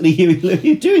explicitly Huey,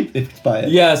 Louie, and Dewey inspired.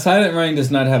 Yeah, Silent Running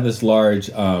does not have this large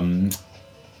steel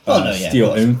of course.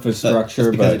 infrastructure,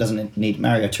 But because but it doesn't need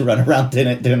Mario to run around in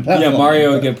it doing platforming. yeah,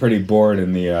 Mario would get pretty bored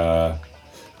in the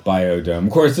biodome.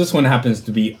 Of course, this one happens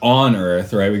to be on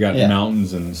Earth, right? We got Yeah.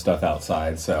 mountains and stuff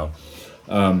outside, so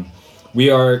we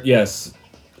are just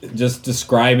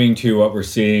describing to what we're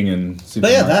seeing in Super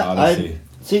But yeah, Mario that Odyssey.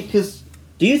 see, because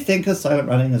do you think of Silent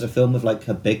Running as a film with like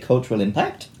a big cultural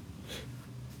impact?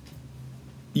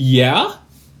 Yeah.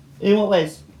 In what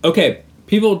ways? Okay,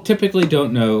 people typically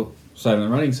don't know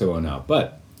Silent Running so well now,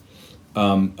 but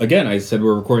again, I said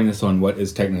we're recording this on what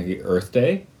is technically Earth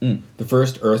Day. Mm. The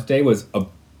first Earth Day was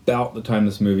about the time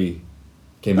this movie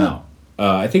came out.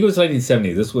 I think it was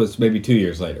 1970. This was maybe 2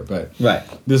 years later, but Right.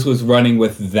 this was running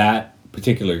with that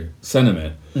particular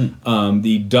sentiment.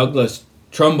 The Douglas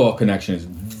Trumbull connection is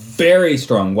very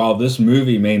strong. While this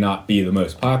movie may not be the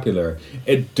most popular,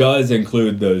 it does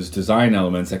include those design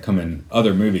elements that come in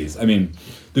other movies. I mean,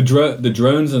 the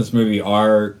drones in this movie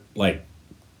are like,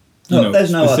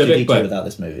 There's no specific, R2-D2 but without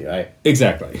this movie, right?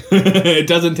 exactly. It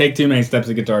doesn't take too many steps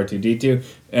to get to R2-D2,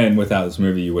 and without this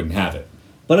movie, you wouldn't have it.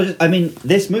 But I mean,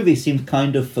 this movie seems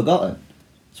kind of forgotten.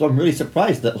 So I'm really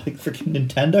surprised that like freaking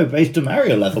Nintendo based a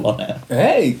Mario level on it.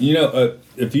 Hey,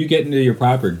 if you get into your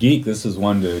proper geek, this is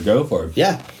one to go for.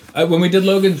 Yeah. When we did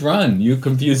Logan's Run, you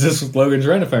confused this with Logan's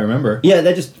Run, if I remember. Yeah,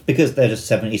 they're just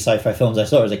 70s sci-fi films I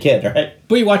saw as a kid, right?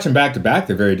 But you watch them back to back,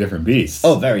 they're very different beasts.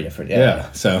 Oh, very different, yeah.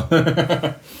 Yeah, so...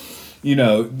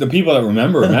 the people that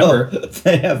remember.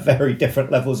 They have very different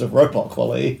levels of robot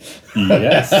quality.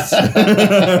 Yes.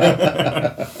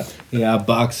 Yeah,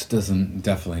 Box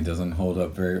definitely doesn't hold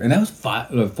up very... And that was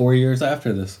 4 years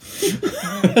after this.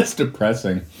 That's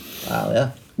depressing. Wow,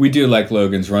 yeah. We do like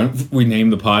Logan's Run. We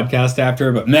named the podcast after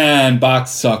her, but man, Box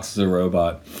sucks as a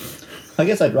robot. I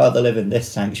guess I'd rather live in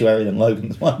this sanctuary than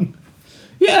Logan's one.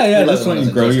 Yeah, this Logan one you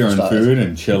doesn't grow exist your for own starters. food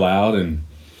and chill out and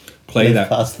play Live that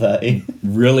past 30.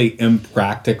 really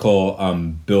impractical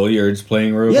billiards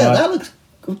playing robot. Yeah, that looks...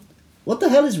 What the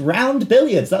hell is round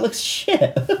billiards? That looks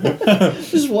shit.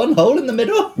 Just one hole in the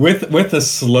middle? With a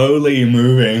slowly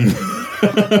moving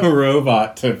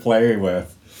robot to play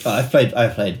with. Oh, I've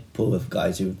played pool with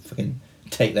guys who fucking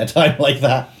take their time like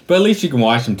that. But at least you can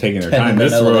watch them taking their time. Pretending they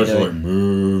This know what robot's they're like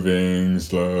moving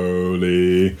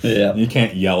slowly. Yeah. You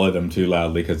can't yell at them too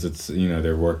loudly because it's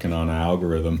they're working on an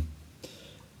algorithm.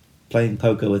 Playing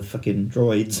poker with fucking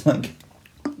droids, like...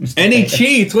 Mr. And he Potato.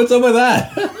 cheats. What's up with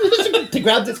that? He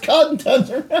grabs his card and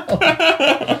turns around.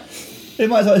 It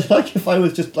might as well, it's like if I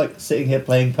was just like sitting here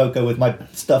playing poker with my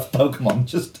stuffed Pokemon,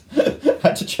 just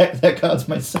had to check their cards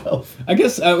myself. I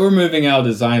guess we're moving out of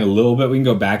design a little bit. We can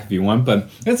go back if you want, but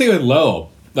let's say with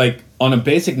Lowell, like on a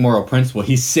basic moral principle,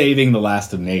 he's saving the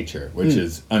last of nature, which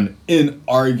is an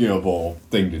inarguable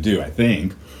thing to do, I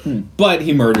think. But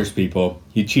he murders people.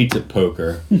 He cheats at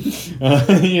poker. He's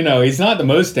not the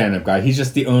most stand-up guy. He's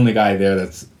just the only guy there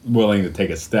that's willing to take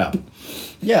a step.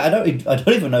 Yeah, I don't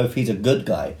even know if he's a good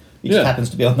guy. He just happens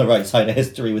to be on the right side of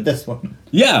history with this one.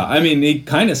 Yeah, I mean, he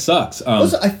kind of sucks.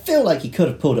 Also, I feel like he could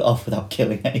have pulled it off without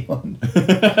killing anyone.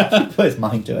 He put his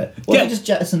mind to it. What if he just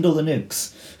jettisoned all the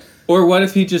nukes? Or what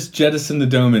if he just jettisoned the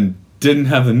dome and didn't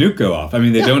have the nuke go off? I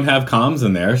mean, they don't have comms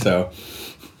in there, so...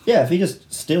 Yeah, if he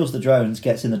just steals the drones,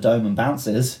 gets in the dome and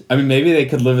bounces. I mean, maybe they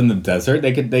could live in the desert.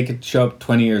 They could show up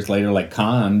 20 years later like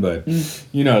Khan, but,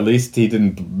 at least he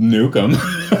didn't nuke them.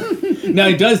 Now,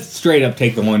 he does straight up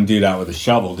take the one dude out with a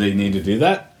shovel. Did he need to do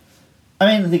that?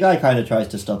 I mean, the guy kind of tries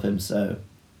to stop him, so...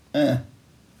 It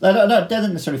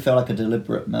doesn't necessarily feel like a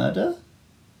deliberate murder.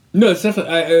 No, it's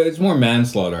definitely... it's more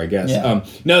manslaughter, I guess. Yeah.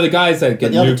 No, the guys that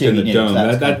get the other nuked two in the he knew, dome,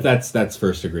 that's that's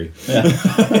first degree. Yeah.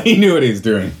 He knew what he was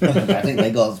doing. I think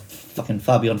they got fucking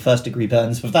far beyond first degree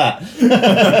burns with that.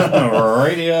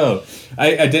 Radio.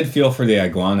 I did feel for the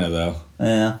iguana, though.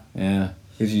 Yeah. Yeah.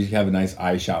 Because you have a nice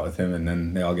eye shot with him, and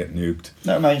then they all get nuked.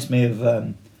 That reminds me of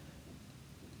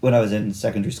when I was in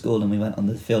secondary school and we went on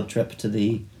the field trip to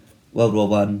the World War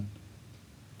One,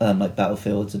 like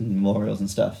battlefields and memorials and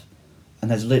stuff. And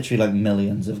there's literally like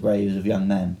millions of graves of young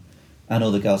men, and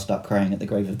all the girls start crying at the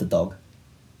grave of the dog.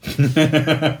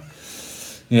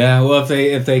 Yeah, well,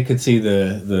 if they could see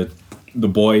the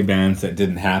boy bands that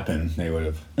didn't happen, they would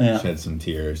have shed some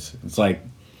tears. It's like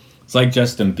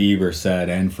Justin Bieber said,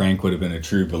 Anne Frank would have been a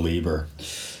true believer.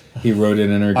 He wrote it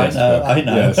in her guest book. I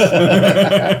know.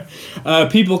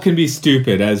 Yes. People can be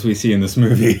stupid, as we see in this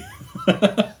movie.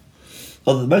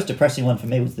 Well, the most depressing one for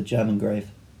me was the German grave.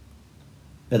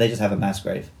 But they just have a mass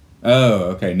grave. Oh,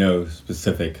 okay. No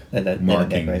specific They don't get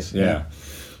markings. graves. Yeah.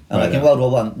 Like in World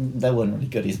War One, there weren't really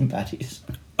goodies and baddies.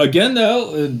 Again,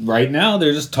 though, right now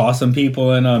they're just tossing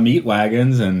people in meat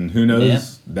wagons, and who knows? Yeah.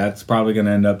 That's probably going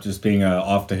to end up just being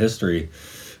off to history,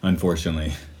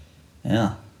 unfortunately.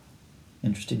 Yeah.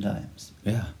 Interesting times.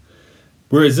 Yeah.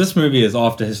 Whereas this movie is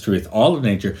off to history with all of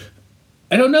nature.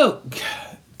 I don't know.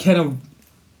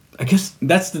 I guess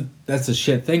that's the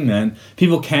shit thing, man.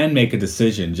 People can make a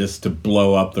decision just to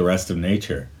blow up the rest of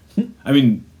nature. I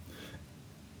mean,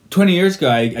 20 years ago,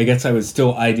 I guess I was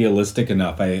still idealistic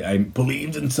enough. I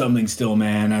believed in something still,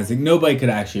 man. I think nobody could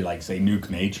actually, like, say, nuke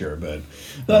nature, but...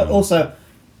 But also,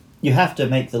 you have to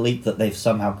make the leap that they've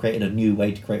somehow created a new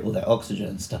way to create all their oxygen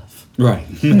and stuff. Right.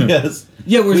 Because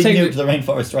Yeah, we're we saying... nuked the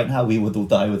rainforest right now, we would all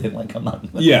die within like a month.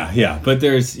 Yeah. But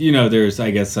there's,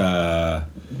 I guess...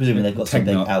 Presumably they've got some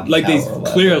big algae like tower they or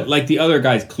whatever. like the other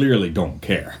guys clearly don't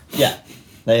care. Yeah.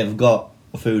 They have got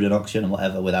food and oxygen and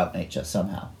whatever without nature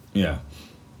somehow. Yeah.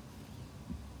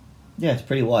 Yeah, it's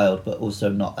pretty wild, but also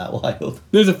not that wild.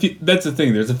 There's a few. That's the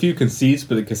thing. There's a few conceits,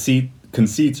 but the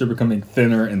conceits are becoming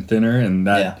thinner and thinner, and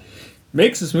that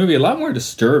makes this movie a lot more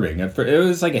disturbing. It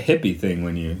was like a hippie thing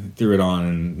when you threw it on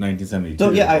in 1972. So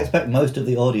yeah, I expect most of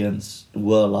the audience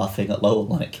were laughing at Lowell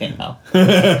when it came out.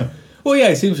 Well, yeah,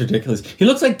 he seems ridiculous. He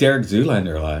looks like Derek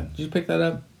Zoolander a lot. Did you pick that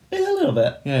up? Yeah, a little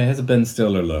bit. Yeah, he has a Ben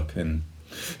Stiller look, and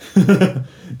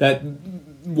that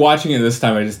watching it this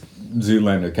time,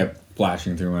 Zoolander kept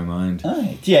flashing through my mind.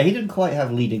 Right. Yeah, he didn't quite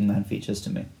have leading man features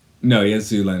to me. No, he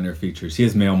has Zoolander features. He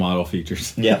has male model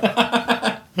features.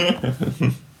 Yeah.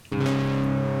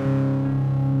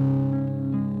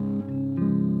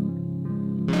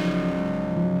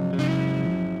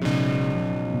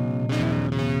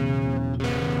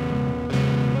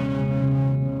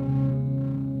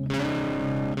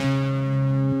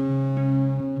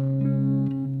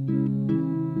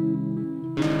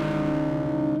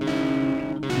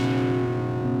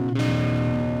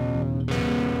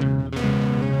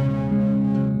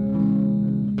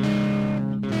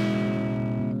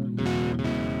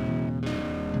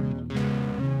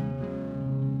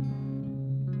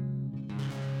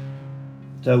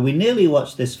 So we nearly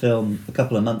watched this film a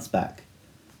couple of months back,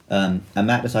 and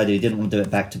Matt decided he didn't want to do it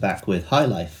back to back with High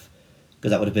Life, because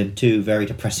that would have been two very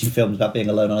depressing films about being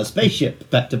alone on a spaceship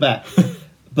back to back.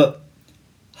 But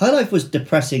High Life was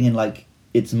depressing in like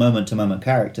its moment to moment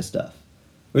character stuff,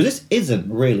 whereas this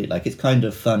isn't really. Like, it's kind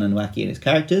of fun and wacky in its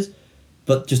characters,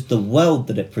 but just the world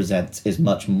that it presents is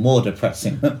much more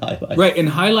depressing than High Life. Right, in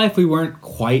High Life we weren't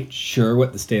quite sure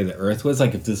what the state of the Earth was,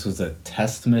 like if this was a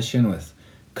test mission with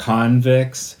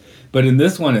convicts, but in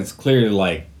this one it's clearly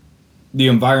like the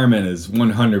environment is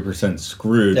 100%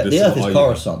 screwed. Yeah, This the Earth all is you-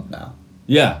 Coruscant now.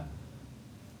 Yeah.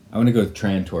 I want to go with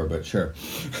Trantor, but sure.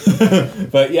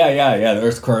 But yeah, the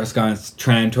Earth's Coruscant's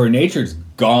Trantor. Nature's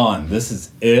gone. This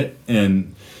is it.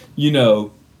 And,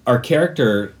 our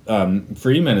character,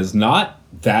 Freeman, is not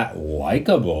that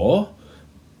likable.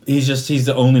 He's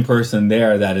the only person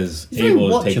there that is He's very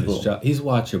able to take watchable. this job. He's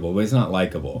watchable, but he's not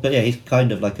likable. But yeah, he's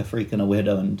kind of like a freak and a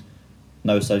weirdo and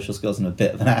no social skills and a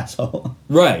bit of an asshole.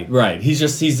 Right. He's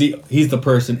the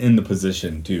person in the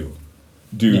position to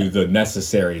do the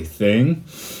necessary thing.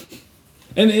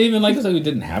 And even like he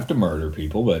didn't have to murder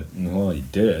people, but well, he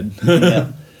did.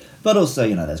 Yeah. But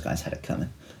also, those guys had it coming.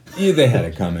 Yeah, they had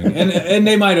it coming, and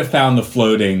they might have found the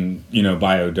floating,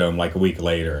 biodome like a week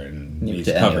later, and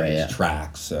he's covered his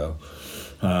tracks. So,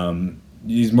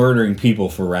 he's murdering people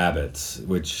for rabbits,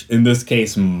 which in this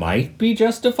case might be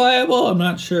justifiable. I'm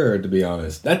not sure, to be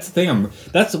honest. That's the thing.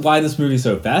 That's why this movie's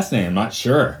so fascinating. I'm not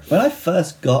sure. When I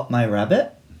first got my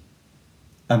rabbit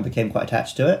and became quite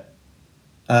attached to it,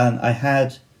 I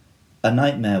had a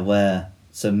nightmare where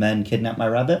some men kidnapped my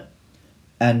rabbit,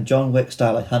 and John Wick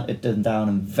style, I hunted them down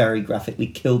and very graphically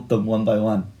killed them one by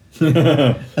one.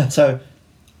 And so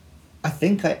I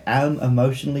think I am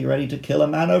emotionally ready to kill a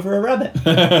man over a rabbit.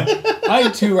 I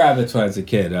had 2 rabbits when I was a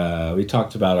kid. We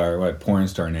talked about our porn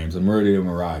star names, and Rodeo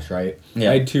Mirage, right? Yeah.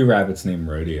 I had 2 rabbits named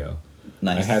Rodeo.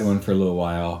 Nice. I had one for a little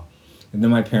while, and then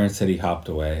my parents said he hopped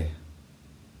away.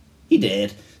 He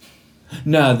did.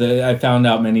 No, I found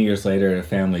out many years later at a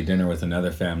family dinner with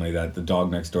another family that the dog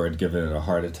next door had given it a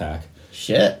heart attack.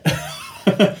 Shit.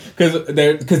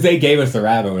 Because they gave us the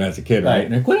rabbit when I was a kid, right? Right.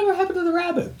 And like, whatever happened to the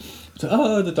rabbit?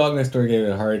 So, the dog next door gave it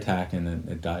a heart attack and then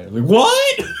it died. I was like,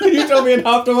 what? You told me it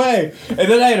hopped away. And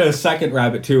then I had a second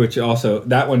rabbit too, which also,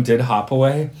 that one did hop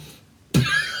away.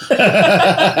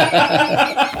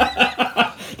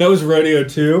 That was Rodeo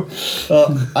 2.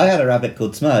 Well, I had a rabbit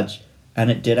called Smudge, and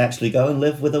it did actually go and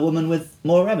live with a woman with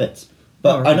more rabbits.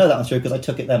 But Oh, right. I know that one's true because I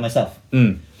took it there myself.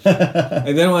 And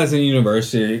then when I was in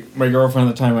university, my girlfriend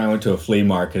at the time, I went to a flea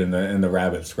market and the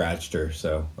rabbit scratched her,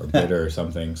 or bit her or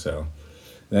something. So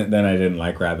then I didn't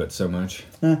like rabbits so much.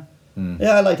 Yeah,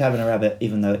 I liked having a rabbit,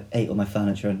 even though it ate all my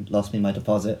furniture and lost me my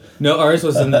deposit. No, ours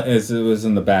was it was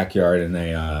in the backyard in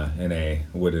a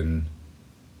wooden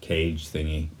cage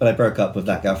thingy. But I broke up with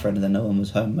that girlfriend, and then no one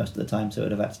was home most of the time, so it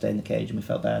would have had to stay in the cage, and we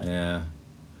felt bad. Yeah,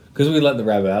 because we let the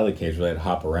rabbit out of the cage, we let it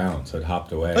hop around, so it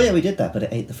hopped away. Oh yeah, we did that, but it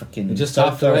ate the freaking It just sofa,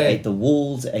 hopped away. it ate the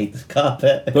walls, it ate the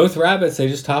carpet. Both rabbits, they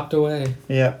just hopped away.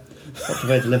 Yeah. Hopped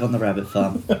away to live on the rabbit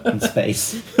farm in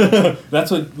space. That's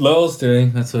what Lowell's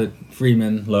doing. That's what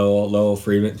Lowell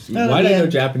Freeman. No, Why at did the I go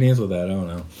end- Japanese with that? I don't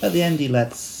know. At the end, he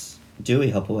lets Dewey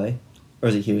hop away. Or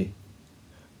is it Huey?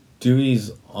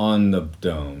 Dewey's on the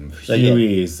dome. So, yeah,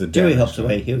 Huey's the Dewey damage hops dome.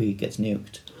 away, Huey gets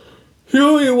nuked.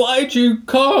 Huey, why'd you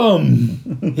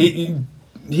come?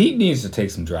 he needs to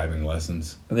take some driving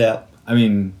lessons. Yeah. I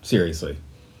mean, seriously,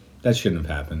 that shouldn't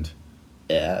have happened.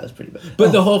 Yeah, that was pretty bad.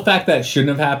 But the whole fact that it shouldn't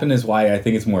have happened is why I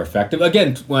think it's more effective.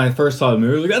 Again, when I first saw the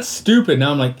movie, I was like, that's stupid.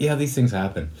 Now I'm like, yeah, these things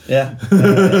happen. Yeah.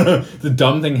 The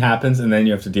dumb thing happens, and then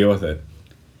you have to deal with it.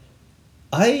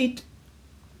 I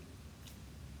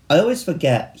always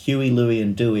forget Huey, Louie,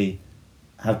 and Dewey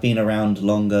have been around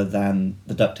longer than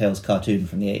the DuckTales cartoon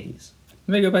from the 80s.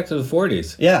 And they go back to the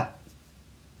 40s. Yeah.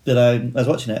 But I was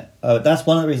watching it. That's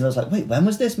one of the reasons I was like, wait, when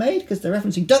was this made? Because they're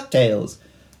referencing DuckTales.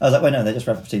 I was like, wait, no, they're just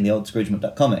referencing the old Scrooge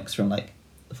McDuck comics from, like,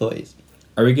 the 40s.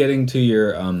 Are we getting to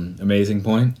your amazing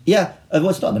point? Yeah, well,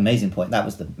 it's not an amazing point. That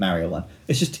was the Mario one.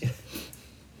 It's just...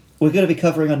 We're going to be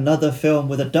covering another film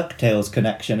with a DuckTales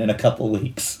connection in a couple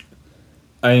weeks.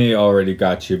 I already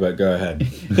got you, but go ahead.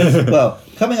 Well,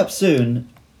 coming up soon,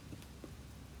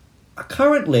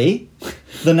 currently,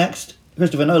 the next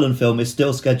Christopher Nolan film is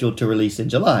still scheduled to release in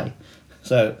July.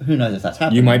 So, who knows if that's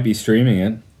happening. You might be streaming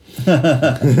it.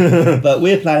 But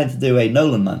we're planning to do a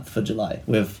Nolan month for July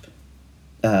with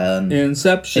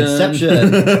Inception.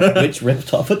 Inception, which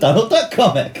ripped off a Donald Duck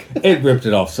comic. It ripped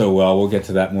it off so well. We'll get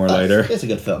to that more later. It's a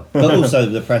good film. But also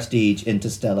The Prestige,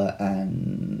 Interstellar,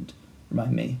 and...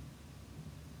 Remind me.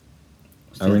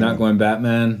 Are we not going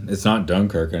Batman? It's not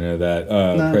Dunkirk, I know that.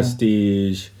 No.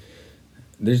 Prestige.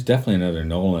 There's definitely another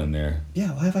Nolan there.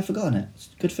 Yeah, why have I forgotten it? It's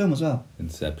a good film as well.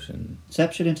 Inception.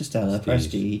 Inception, Interstellar,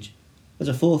 Prestige. Prestige. There's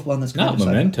a fourth one that's kind Not of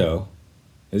sci-fi. Memento.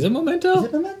 Is it Memento? Is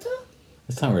it Memento?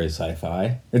 It's not really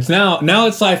sci-fi. It's now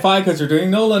it's sci-fi because we're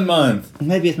doing Nolan month.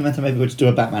 Maybe it's Memento, maybe we'll just do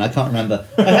a Batman. I can't remember.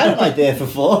 I had an idea for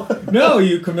 4. No,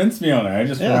 you convinced me on it. I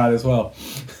just Yeah. forgot as well.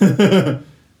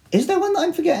 Is there one that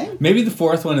I'm forgetting? Maybe the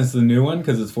fourth one is the new one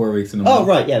because it's 4 weeks in a Oh, month.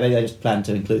 right, yeah, maybe I just planned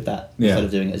to include that Yeah. instead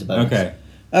of doing it as a bonus. Okay.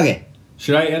 Okay.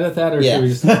 Should I edit that or Yeah. should we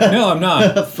just... No, I'm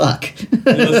not. Fuck. You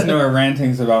listen to our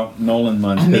rantings about Nolan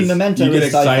month. I mean, 'cause Memento you get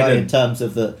is sci-fi in excited. terms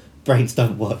of the brains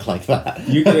don't work like that.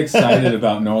 You get excited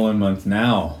about Nolan month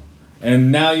now.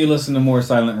 And now you listen to more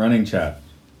Silent Running chat.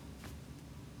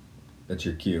 That's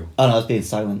your cue. Oh no, I was being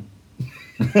silent.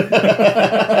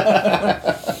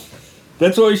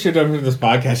 That's what we should have done with this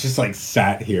podcast. Just like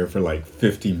sat here for like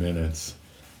 50 minutes.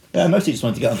 Yeah, I mostly just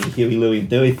wanted to get onto the Huey, Louie, and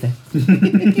Dewey thing.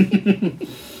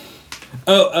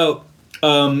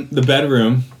 The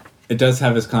bedroom. It does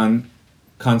have his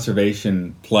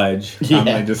conservation pledge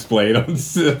prominently Yeah. displayed on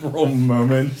several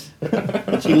moments.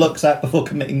 She looks at before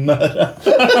committing murder.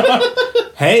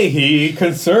 Hey, he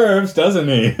conserves, doesn't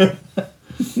he?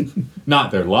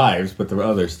 Not their lives, but their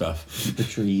other stuff. The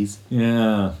trees.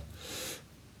 Yeah.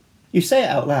 You say it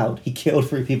out loud. He killed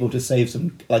 3 people to save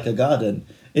a garden.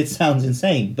 It sounds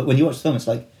insane, but when you watch the film, it's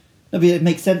like, no, but it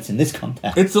makes sense in this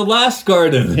context. It's the last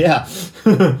garden. Yeah.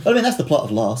 But I mean, that's the plot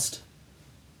of Lost.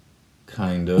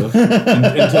 Kind of.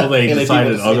 Until they Killing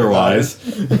decided people to save otherwise.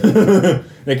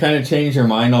 They kind of changed their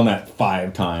mind on that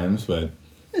 5 times, but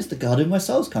It's the garden where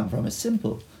souls come from. It's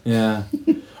simple. Yeah.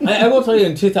 I will tell you,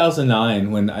 in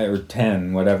 2009, or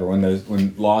 10, whatever,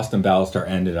 when Lost and Battlestar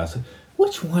ended, I was like,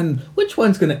 which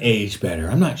one's going to age better?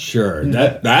 I'm not sure.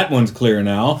 That one's clear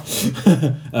now.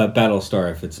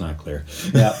 Battlestar, if it's not clear.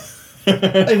 Yeah.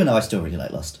 Even though I still really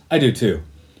like Lost. I do too.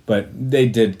 But they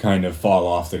did kind of fall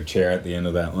off their chair at the end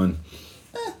of that one.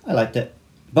 I liked it.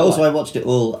 But also I watched it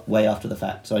all way after the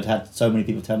fact, so I'd had so many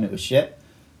people tell me it was shit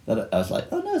that I was like,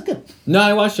 oh no, it's good. No,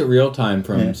 I watched it real time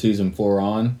from Yeah. season 4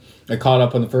 on. I caught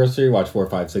up on the first 3, watched 4,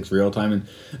 5, 6 real time,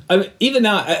 and even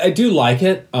now I do like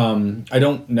it. I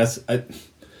don't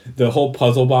the whole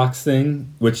puzzle box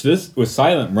thing, which this with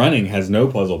Silent Running has no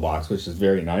puzzle box, which is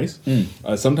very nice.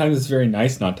 Sometimes it's very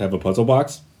nice not to have a puzzle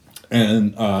box,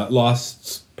 and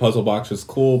Lost's puzzle box was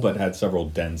cool, but had several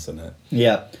dents in it.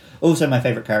 Yeah. Also, my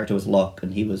favourite character was Locke,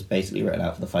 and he was basically written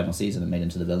out for the final season and made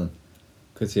into the villain.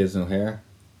 Because he has no hair.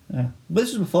 Yeah. But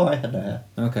this was before I had no hair.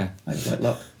 Okay, I just like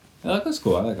Locke. that's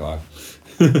cool. I like a lot.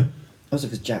 Also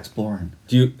because Jack's boring.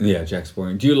 Jack's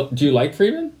boring. Do you like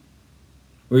Freeman?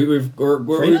 We've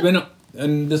Freeman? been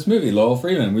in this movie, Lowell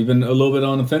Freeman. We've been a little bit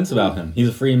on the fence about him. He's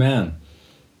a free man.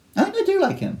 I think I do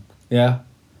like him. Yeah.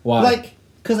 Why? Like,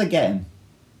 because I get him.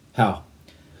 How?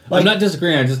 Like, I'm not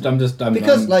disagreeing. I'm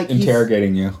Because, like, he's-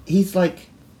 interrogating you. He's like...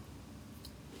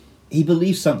 He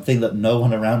believes something that no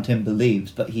one around him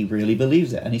believes, but he really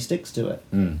believes it, and he sticks to it.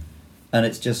 Mm. And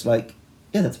it's just like,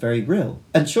 yeah, that's very real.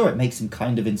 And sure, it makes him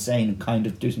kind of insane and kind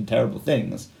of do some terrible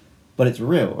things, but it's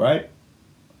real, right?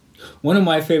 One of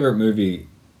my favorite movie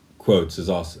quotes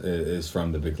is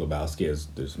from The Big Lebowski.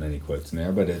 There's many quotes in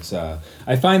there, but it's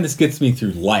I find this gets me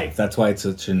through life. That's why it's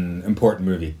such an important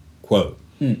movie. Quote: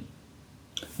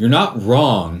 "You're not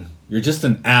wrong. You're just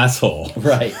an asshole."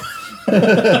 Right.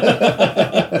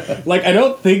 Like, I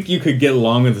don't think you could get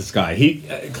along with this guy. He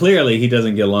clearly he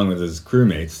doesn't get along with his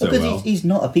crewmates so Because well. he's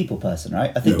not a people person,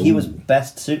 right? I think he No. was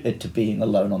best suited to being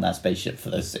alone on that spaceship for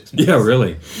those 6 months. Yeah,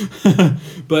 really.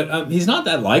 But he's not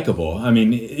that likable. I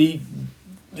mean, he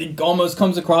almost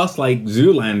comes across like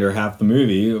Zoolander half the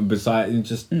movie, besides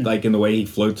just like in the way he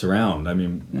floats around. I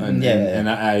mean, and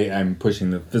I'm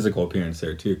pushing the physical appearance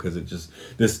there too, because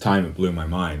this time it blew my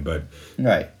mind. But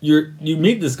Right. you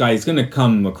meet this guy, he's going to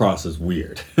come across as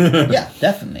weird. Yeah,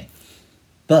 definitely.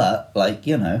 But, like,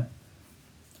 you know,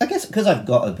 I guess because I've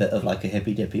got a bit of, like, a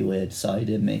hippy-dippy weird side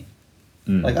in me.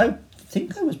 Like, I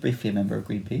think I was briefly a member of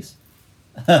Greenpeace.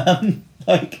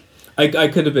 Like... I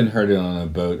could have been herded on a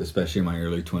boat, especially in my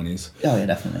early 20s. Oh, yeah,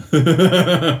 definitely.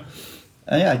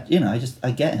 Yeah, you know,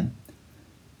 I get him.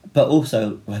 But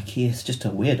also, like, he is just a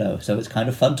weirdo, so it's kind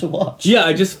of fun to watch. Yeah,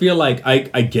 I just feel like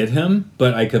I get him,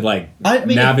 but I could, like, I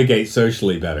mean, navigate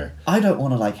socially better. I don't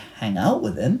want to, like, hang out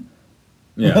with him.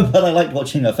 Yeah. But I liked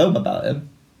watching a film about him.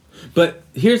 But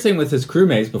here's the thing with his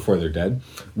crewmates before they're dead.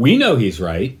 We know he's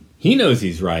right. He knows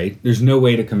he's right. There's no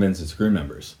way to convince his crew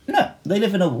members. No, they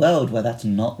live in a world where that's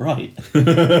not right.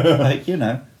 Like, you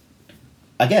know.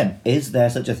 Again, is there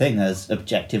such a thing as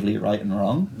objectively right and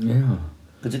wrong? Yeah.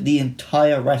 Because the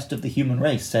entire rest of the human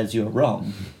race says you're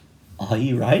wrong. Are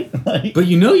you right? Like, But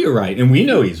you know you're right, and we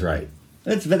know he's right.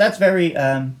 that's very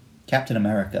Captain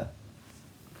America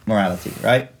morality,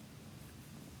 right?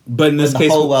 But in this When the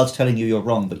case, whole world's telling you you're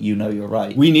wrong, but you know you're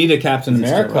right. we need a Captain Is it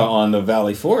still America wrong? on the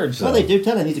Valley Forge. Well, though. they do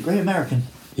tell him he's a great American.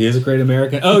 He is a great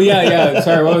American. Oh, yeah.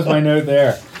 Sorry, what was my note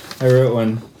there? I wrote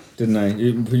one, didn't I?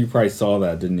 You probably saw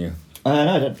that, didn't you? No,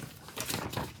 I don't.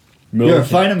 Military- You're a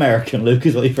fine American, Luke,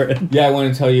 is what you've written. Yeah, I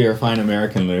want to tell you you're a fine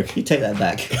American, Luke. You take that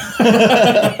back.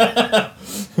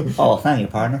 Oh, thank you,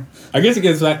 partner. I guess it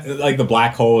gets back, like the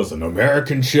black hole is an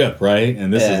American ship, right?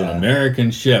 And this is an Yeah.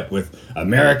 American ship with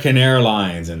American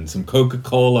Airlines and some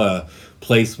Coca-Cola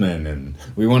placement. And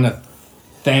we want to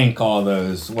thank all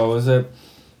those, what was it?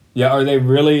 Yeah, are they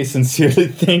really sincerely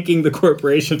thanking the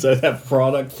corporations that have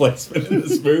product placement in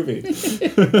this movie?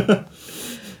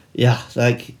 Yeah,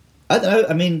 like, I don't know,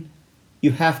 I mean,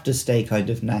 you have to stay kind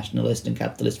of nationalist and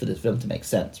capitalist for this film to make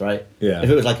sense, right? Yeah. If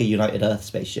it was like a United Earth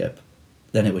spaceship,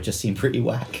 then it would just seem pretty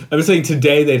whack. I was saying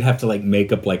today they'd have to like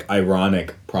make up like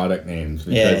ironic product names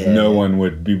because no one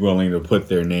would be willing to put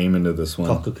their name into this one.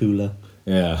 Coca-Cola.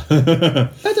 Yeah. I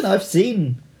don't know, I've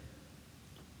seen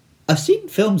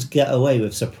films get away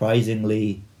with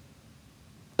surprisingly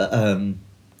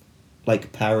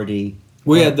like parody.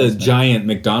 We had the placement. giant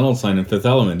McDonald's sign in Fifth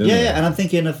Element, didn't we? Yeah, and I'm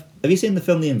thinking of, have you seen the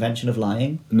film The Invention of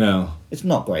Lying? No. It's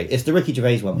not great. It's the Ricky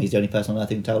Gervais one where he's the only person on earth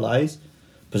who can tell lies.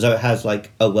 But so it has like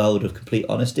a world of complete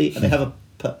honesty, and they have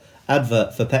a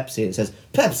advert for Pepsi. It says,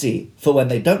 Pepsi for when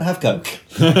they don't have Coke.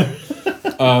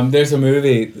 There's a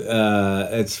movie.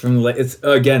 It's from. It's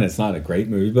again. It's not a great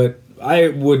movie, but I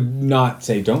would not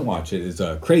say don't watch it. Is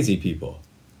Crazy People.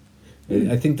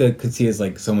 I think the could see as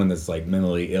like someone that's like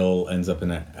mentally ill ends up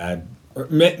in an ad.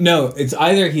 No, it's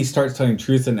either he starts telling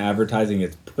truth in advertising,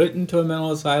 gets put into a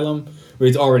mental asylum, or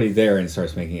he's already there and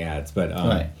starts making ads. But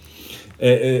Right.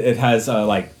 it has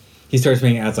like he starts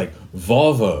making ads like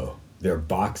Volvo. They're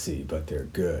boxy, but they're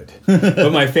good.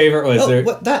 But my favorite was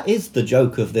well, that is the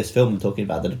joke of this film I'm talking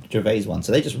about, the Gervais one.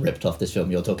 So they just ripped off this film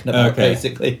you're talking about, Okay.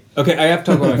 basically. Okay, I have to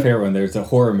talk about my favorite one. There's a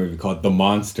horror movie called The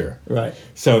Monster. Right.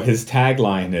 So his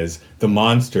tagline is The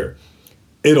Monster.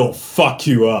 It'll fuck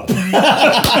you up.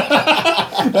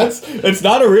 It's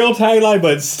not a real tagline,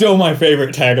 but it's still my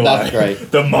favorite tagline. That's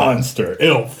great. The Monster.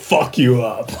 It'll fuck you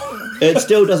up. It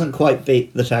still doesn't quite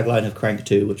beat the tagline of Crank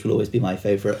 2, which will always be my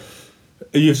favourite.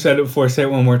 You've said it before. Say it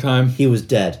one more time. He was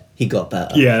dead. He got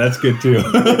better. Yeah, that's good too.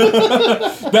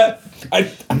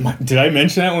 Did I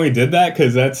mention that when we did that?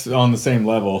 Because that's on the same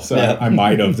level. So Yeah. I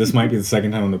might have. This might be the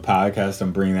second time on the podcast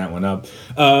I'm bringing that one up.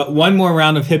 One more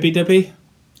round of Hippy Dippy.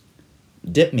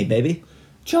 Dip me, baby.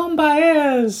 Joan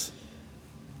Baez.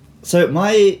 So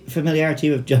my familiarity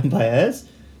with Joan Baez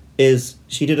is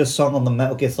she did a song on the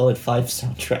Metal Gear Solid 5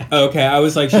 soundtrack. Okay, I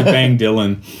was like she banged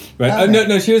Dylan, right? Okay.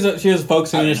 No, she was a folk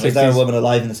singer in the Was there a 60s. woman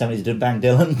alive in the 70s who did bang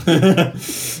Dylan?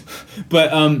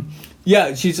 But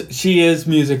yeah, she is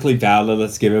musically valid.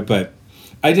 Let's give it. But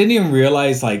I didn't even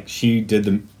realize like she did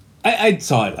the. I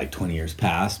saw it like 20 years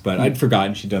past, but I'd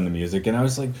forgotten she'd done the music, and I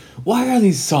was like, why are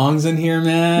these songs in here,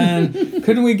 man?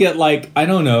 Couldn't we get like I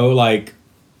don't know like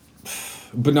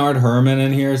Bernard Herrmann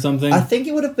in here or something? I think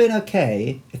it would have been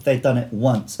okay if they'd done it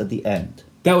once at the end.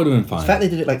 That would have been fine. The fact they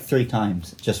did it like 3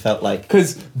 times just felt like...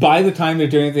 Because by the time they're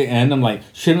doing it at the end, I'm like,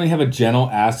 shouldn't we have a gentle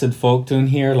acid folk tune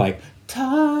here? Like,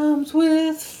 times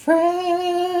with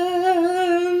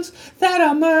friends that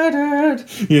are murdered.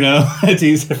 You know, as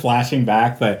he's flashing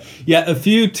back. But yeah, a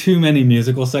few too many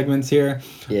musical segments here.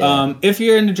 Yeah. If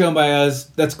you're into Joan Baez,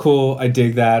 that's cool. I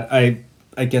dig that.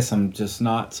 I guess I'm just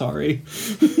not sorry.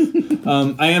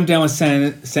 I am down with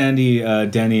Sandy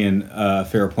Denny and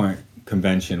Fairpoint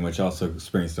Convention, which also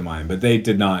springs to mind, but they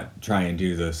did not try and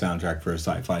do the soundtrack for a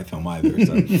sci-fi film either.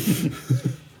 So.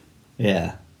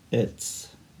 Yeah, it's...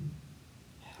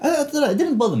 it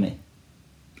didn't bother me,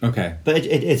 Okay. but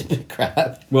it's a bit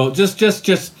crap. Well, just.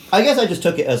 I guess I just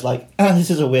took it as like, this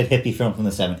is a weird hippie film from the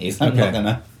 70s. I'm not Okay.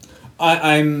 gonna...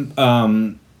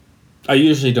 I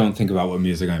usually don't think about what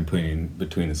music I'm putting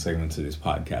between the segments of these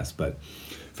podcasts, but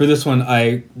for this one,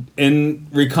 in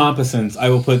recompensance, I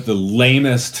will put the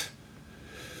lamest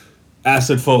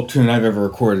acid folk tune I've ever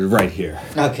recorded right here.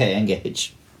 Okay,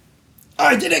 engage.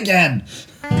 I did it again!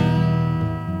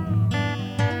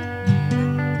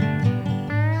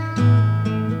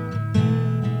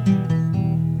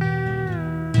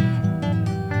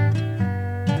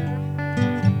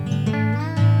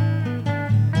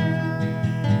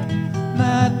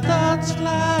 My thoughts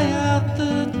fly out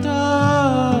the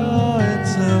door, and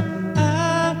so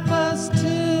I must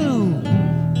too.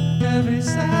 Every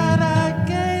side I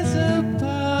gaze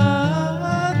upon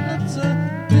looks a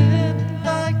bit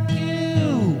like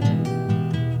you.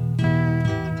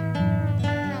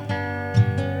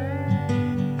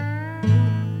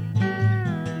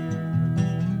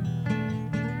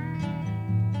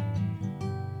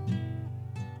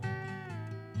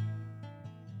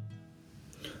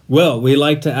 Well, we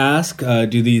like to ask,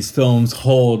 do these films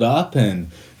hold up? And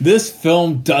this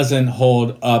film doesn't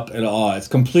hold up at all. It's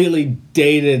completely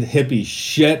dated hippie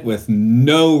shit with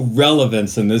no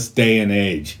relevance in this day and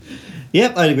age.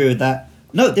 Yep, I'd agree with that.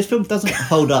 No, this film doesn't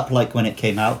hold up like when it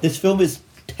came out. This film is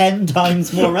 10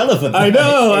 times more relevant. I than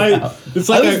know, when it came I- out. it's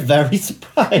like I was I- very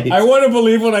surprised. I want to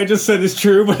believe what I just said is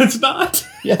true, but it's not.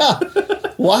 Yeah.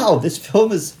 Wow, this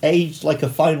film has aged like a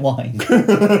fine wine.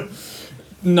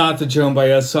 Not the Joan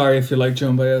Baez. Sorry if you like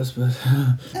Joan Baez, but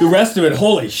the rest of it,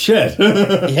 holy shit.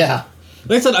 Yeah.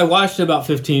 Like I said, I watched it about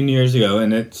 15 years ago,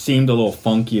 and it seemed a little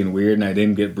funky and weird, and I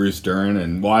didn't get Bruce Dern.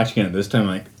 And watching it this time, I'm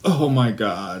like, oh my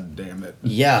god, damn it.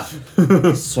 Yeah.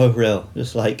 It's so real.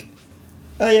 Just like,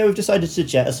 oh yeah, we've decided to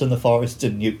jettison the forests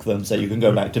and nuke them so you can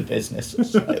go back to business.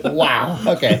 It's like, wow,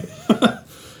 okay.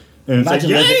 And it's Imagine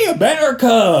like, living- yay,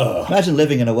 America! Imagine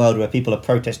living in a world where people are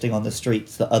protesting on the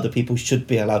streets that other people should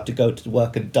be allowed to go to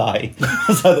work and die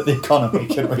so that the economy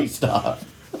can restart.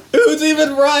 Who's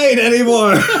even right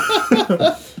anymore?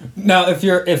 Now, if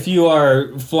you're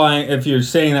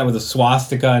saying that with a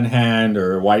swastika in hand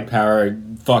or white power,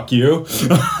 fuck you.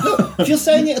 If you're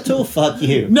saying it at all, fuck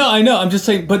you. No, I know. I'm just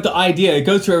saying, but the idea, it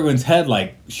goes through everyone's head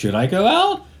like, should I go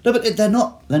out? No, but they're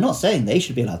not saying they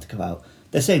should be allowed to go out.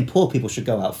 They're saying poor people should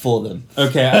go out for them.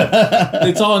 Okay,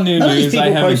 it's all new Not these news. people I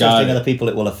haven't got protesting it. are the people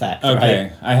it will affect. Okay,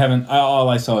 Right? I haven't. All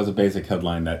I saw was a basic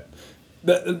headline that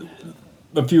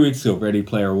a few weeks ago, Ready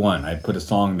Player One. I put a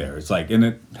song there. It's like, and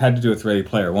it had to do with Ready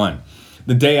Player One.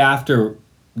 The day after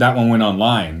that one went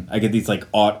online, I get these like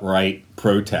alt-right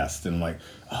protests, and I'm like,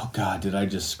 oh god, did I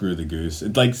just screw the goose?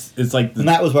 It's like And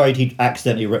that was where he'd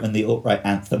accidentally written the alt-right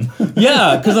anthem.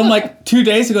 yeah, because I'm like 2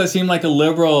 days ago it seemed like a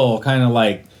liberal kind of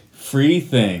like free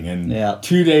thing, and Yeah.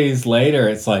 2 days later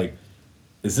it's like,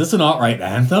 is this an alt-right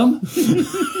anthem?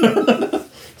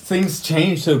 Things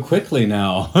change so quickly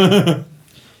now.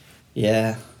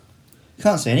 Yeah.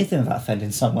 Can't say anything about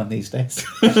offending someone these days.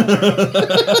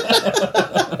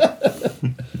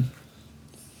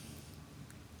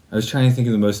 I was trying to think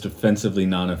of the most offensively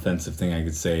non-offensive thing I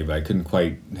could say, but I didn't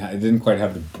quite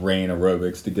have the brain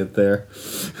aerobics to get there.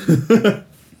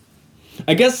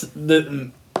 I guess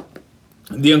the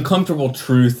uncomfortable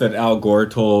truth that Al Gore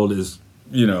told is,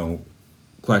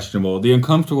 questionable. The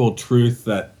uncomfortable truth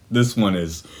that this one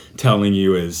is telling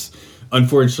you is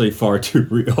unfortunately far too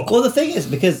real. Well, the thing is,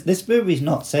 because this movie's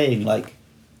not saying, like,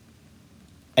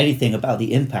 anything about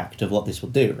the impact of what this will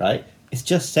do, right? It's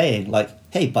just saying, like,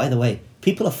 hey, by the way,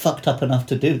 people are fucked up enough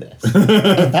to do this.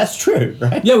 And that's true,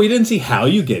 right? Yeah, we didn't see how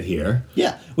you get here.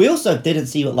 Yeah. We also didn't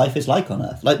see what life is like on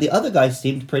Earth. Like, the other guys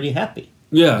seemed pretty happy.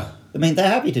 Yeah. I mean, they're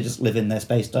happy to just live in their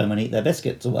space dome and eat their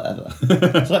biscuits or whatever.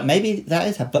 So, like, maybe that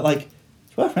is happy. But, like,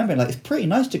 it's worth remembering, like, it's pretty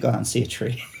nice to go out and see a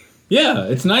tree. Yeah,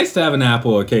 it's nice to have an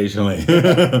apple occasionally.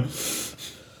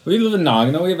 We live in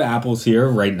Nagano. We have apples here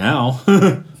right now.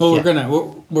 Well,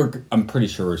 Yeah. I'm pretty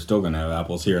sure we're still gonna have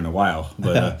apples here in a while.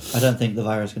 But I don't think the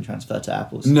virus can transfer to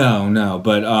apples. no.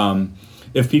 But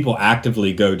if people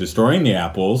actively go destroying the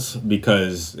apples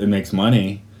because it makes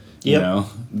money, Yep.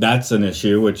 that's an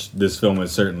issue, which this film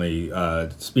is certainly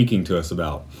speaking to us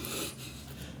about.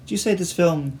 Do you say this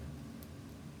film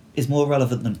is more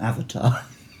relevant than Avatar?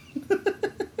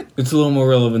 It's a little more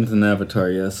relevant than Avatar,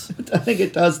 yes. I think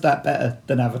it does that better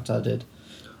than Avatar did.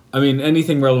 I mean,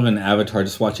 anything relevant to Avatar,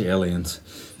 just watch Aliens.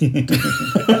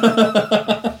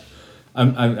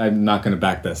 I'm not going to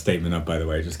back that statement up, by the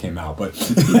way. It just came out, but...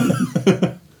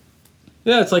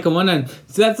 Yeah, it's like on one end.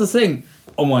 So that's the thing.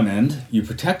 On one end, you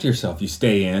protect yourself. You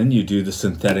stay in. You do the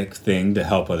synthetic thing to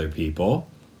help other people.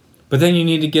 But then you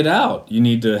need to get out. You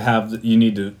need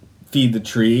to feed the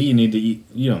tree. You need to eat.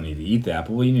 You don't need to eat the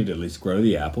apple. Well, you need to at least grow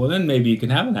the apple. And then maybe you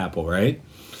can have an apple, right?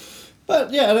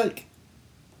 But yeah, like,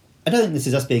 I don't think this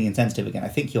is us being insensitive again. I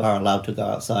think you are allowed to go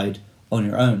outside on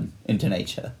your own into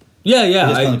nature. Yeah.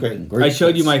 It's not a great group, I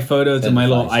showed you my photos of my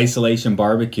little advice. isolation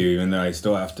barbecue, even though I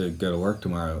still have to go to work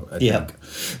tomorrow. I Yeah.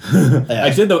 think.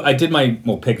 Yeah. I did my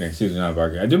picnic. Excuse me, not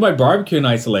barbecue. I did my barbecue in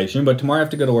isolation, but tomorrow I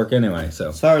have to go to work anyway. So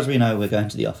As far as we know, we're going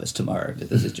to the office tomorrow.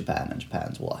 This is Japan, and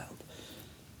Japan's wild.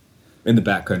 in the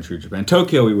backcountry of Japan,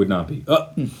 Tokyo, we would not be.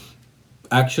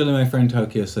 Actually, my friend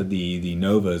Tokyo said the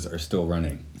Novas are still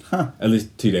running. Huh. At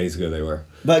least 2 days ago they were.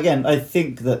 But again, I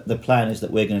think that the plan is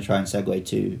that we're going to try and segue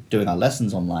to doing our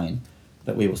lessons online,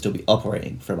 but we will still be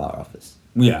operating from our office.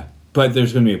 Yeah, but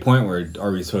there's going to be a point where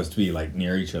are we supposed to be like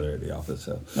near each other at the office?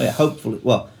 So Well, yeah, hopefully.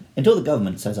 Well, until the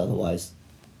government says otherwise,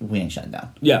 we ain't shutting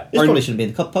down. yeah, This probably shouldn't be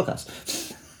in the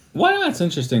podcast. why not? It's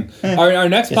interesting. Our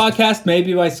next Yes. podcast may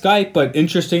be by Skype, but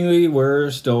interestingly,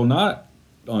 we're still not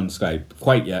on Skype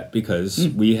quite yet because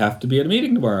we have to be at a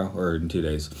meeting tomorrow or in 2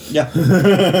 days. Yeah.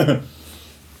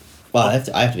 Well, I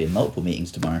have to be in multiple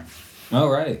meetings tomorrow All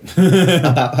right.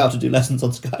 about how to do lessons on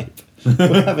Skype.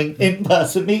 We're having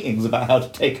in-person meetings about how to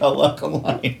take our work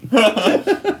online.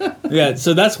 Yeah,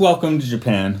 so that's welcome to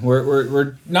Japan.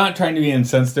 We're not trying to be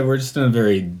insensitive. We're just in a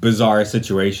very bizarre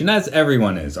situation, as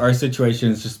everyone is. Our situation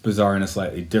is just bizarre in a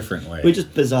slightly different way. We're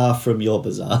just bizarre from your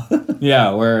bizarre.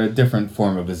 Yeah, we're a different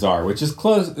form of bizarre, which is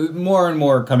close, more and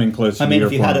more coming closer I mean, to your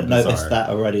if you form hadn't of noticed bizarre. that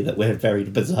already, that we're very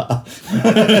bizarre.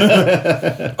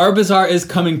 Our bizarre is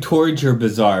coming towards your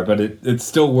bizarre, but it's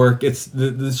still work. It's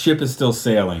the ship is still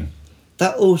sailing.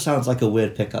 That all sounds like a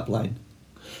weird pickup line.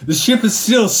 The ship is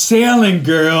still sailing,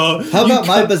 girl. How about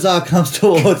my bizarre comes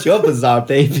towards your bizarre,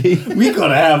 baby? We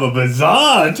gonna have a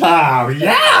bizarre time,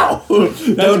 yeah.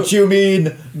 Don't you mean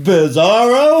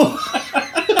Bizarro?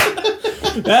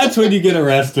 That's when you get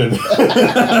arrested.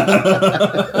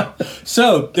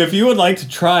 So, if you would like to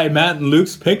try Matt and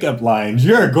Luke's pickup lines,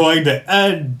 you're going to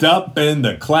end up in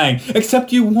the clang.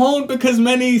 Except you won't, because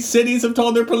many cities have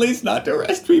told their police not to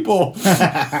arrest people.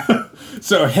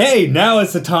 So, hey, now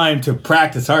is the time to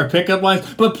practice our pickup lines,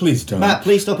 but please don't. Matt,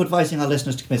 please stop advising our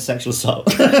listeners to commit sexual assault.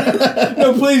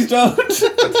 No, please don't.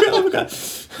 Oh my God.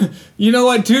 You know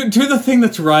what? Do the thing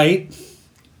that's right.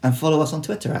 And follow us on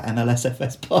Twitter at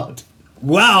MLSFSPod.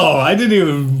 Wow, I didn't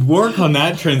even work on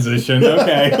that transition.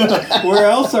 Okay. Where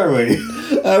else are we?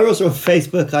 We're also on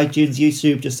Facebook, iTunes,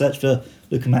 YouTube. Just search for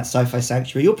Luke and Matt's Sci-Fi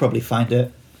Sanctuary. You'll probably find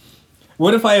it.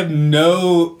 What if I have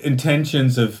no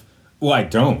intentions of... Well, I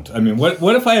don't. I mean,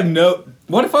 what if I have no...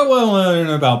 What if I want to learn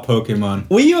about Pokemon?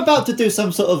 Were you about to do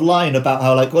some sort of line about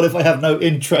how, like, what if I have no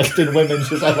interest in women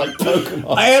because I like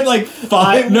Pokemon? I had like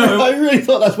 5... No, I really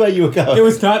thought that's where you were going. it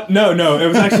was not... No, it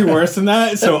was actually worse than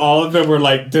that. So all of them were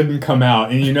like, didn't come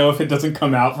out. And you know if it doesn't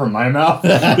come out from my mouth,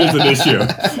 there's an issue.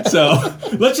 So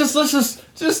let's just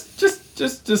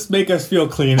make us feel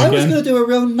clean I again. was going to do a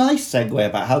real nice segue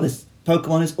about how this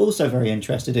Pokemon is also very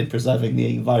interested in preserving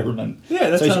the environment. Yeah,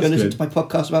 that so you should sounds go listen good. to my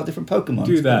podcast about different Pokemon.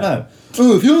 Do that. No.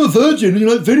 Oh, if you're a virgin and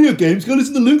you like video games, go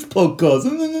listen to Luke's podcast. Do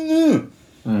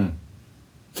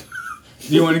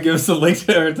you want to give us a link to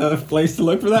the place to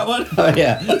look for that one? Oh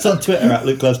yeah, it's on Twitter at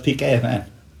Luke Loves PKMN.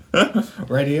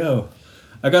 Radio.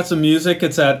 I got some music.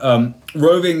 It's at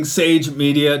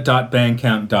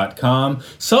rovingsagemedia.bandcamp.com.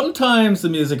 Sometimes the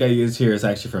music I use here is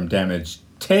actually from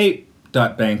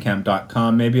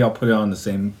damagedtape.bandcamp.com. Maybe I'll put it on the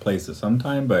same place at some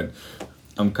time, but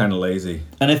I'm kind of lazy.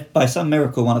 And if by some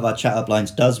miracle one of our chat up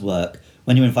lines does work,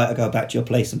 when you invite a girl back to your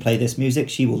place and play this music,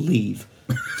 she will leave.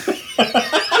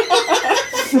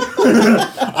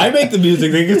 I make the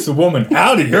music think it's the woman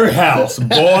out of your house,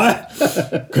 boy,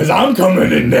 because I'm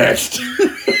coming in next.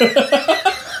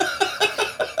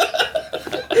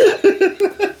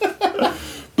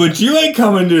 But you ain't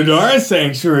coming to our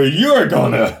sanctuary. You're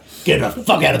gonna Get the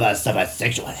fuck out of our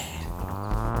sanctuary.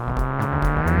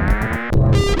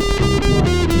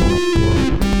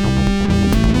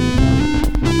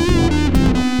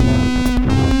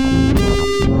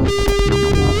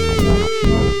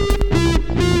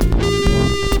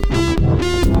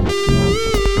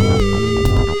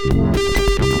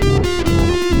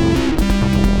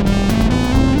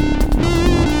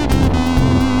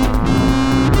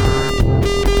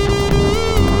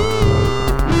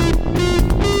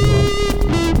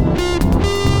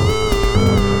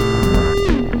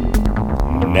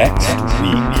 Next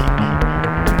week,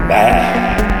 Matt.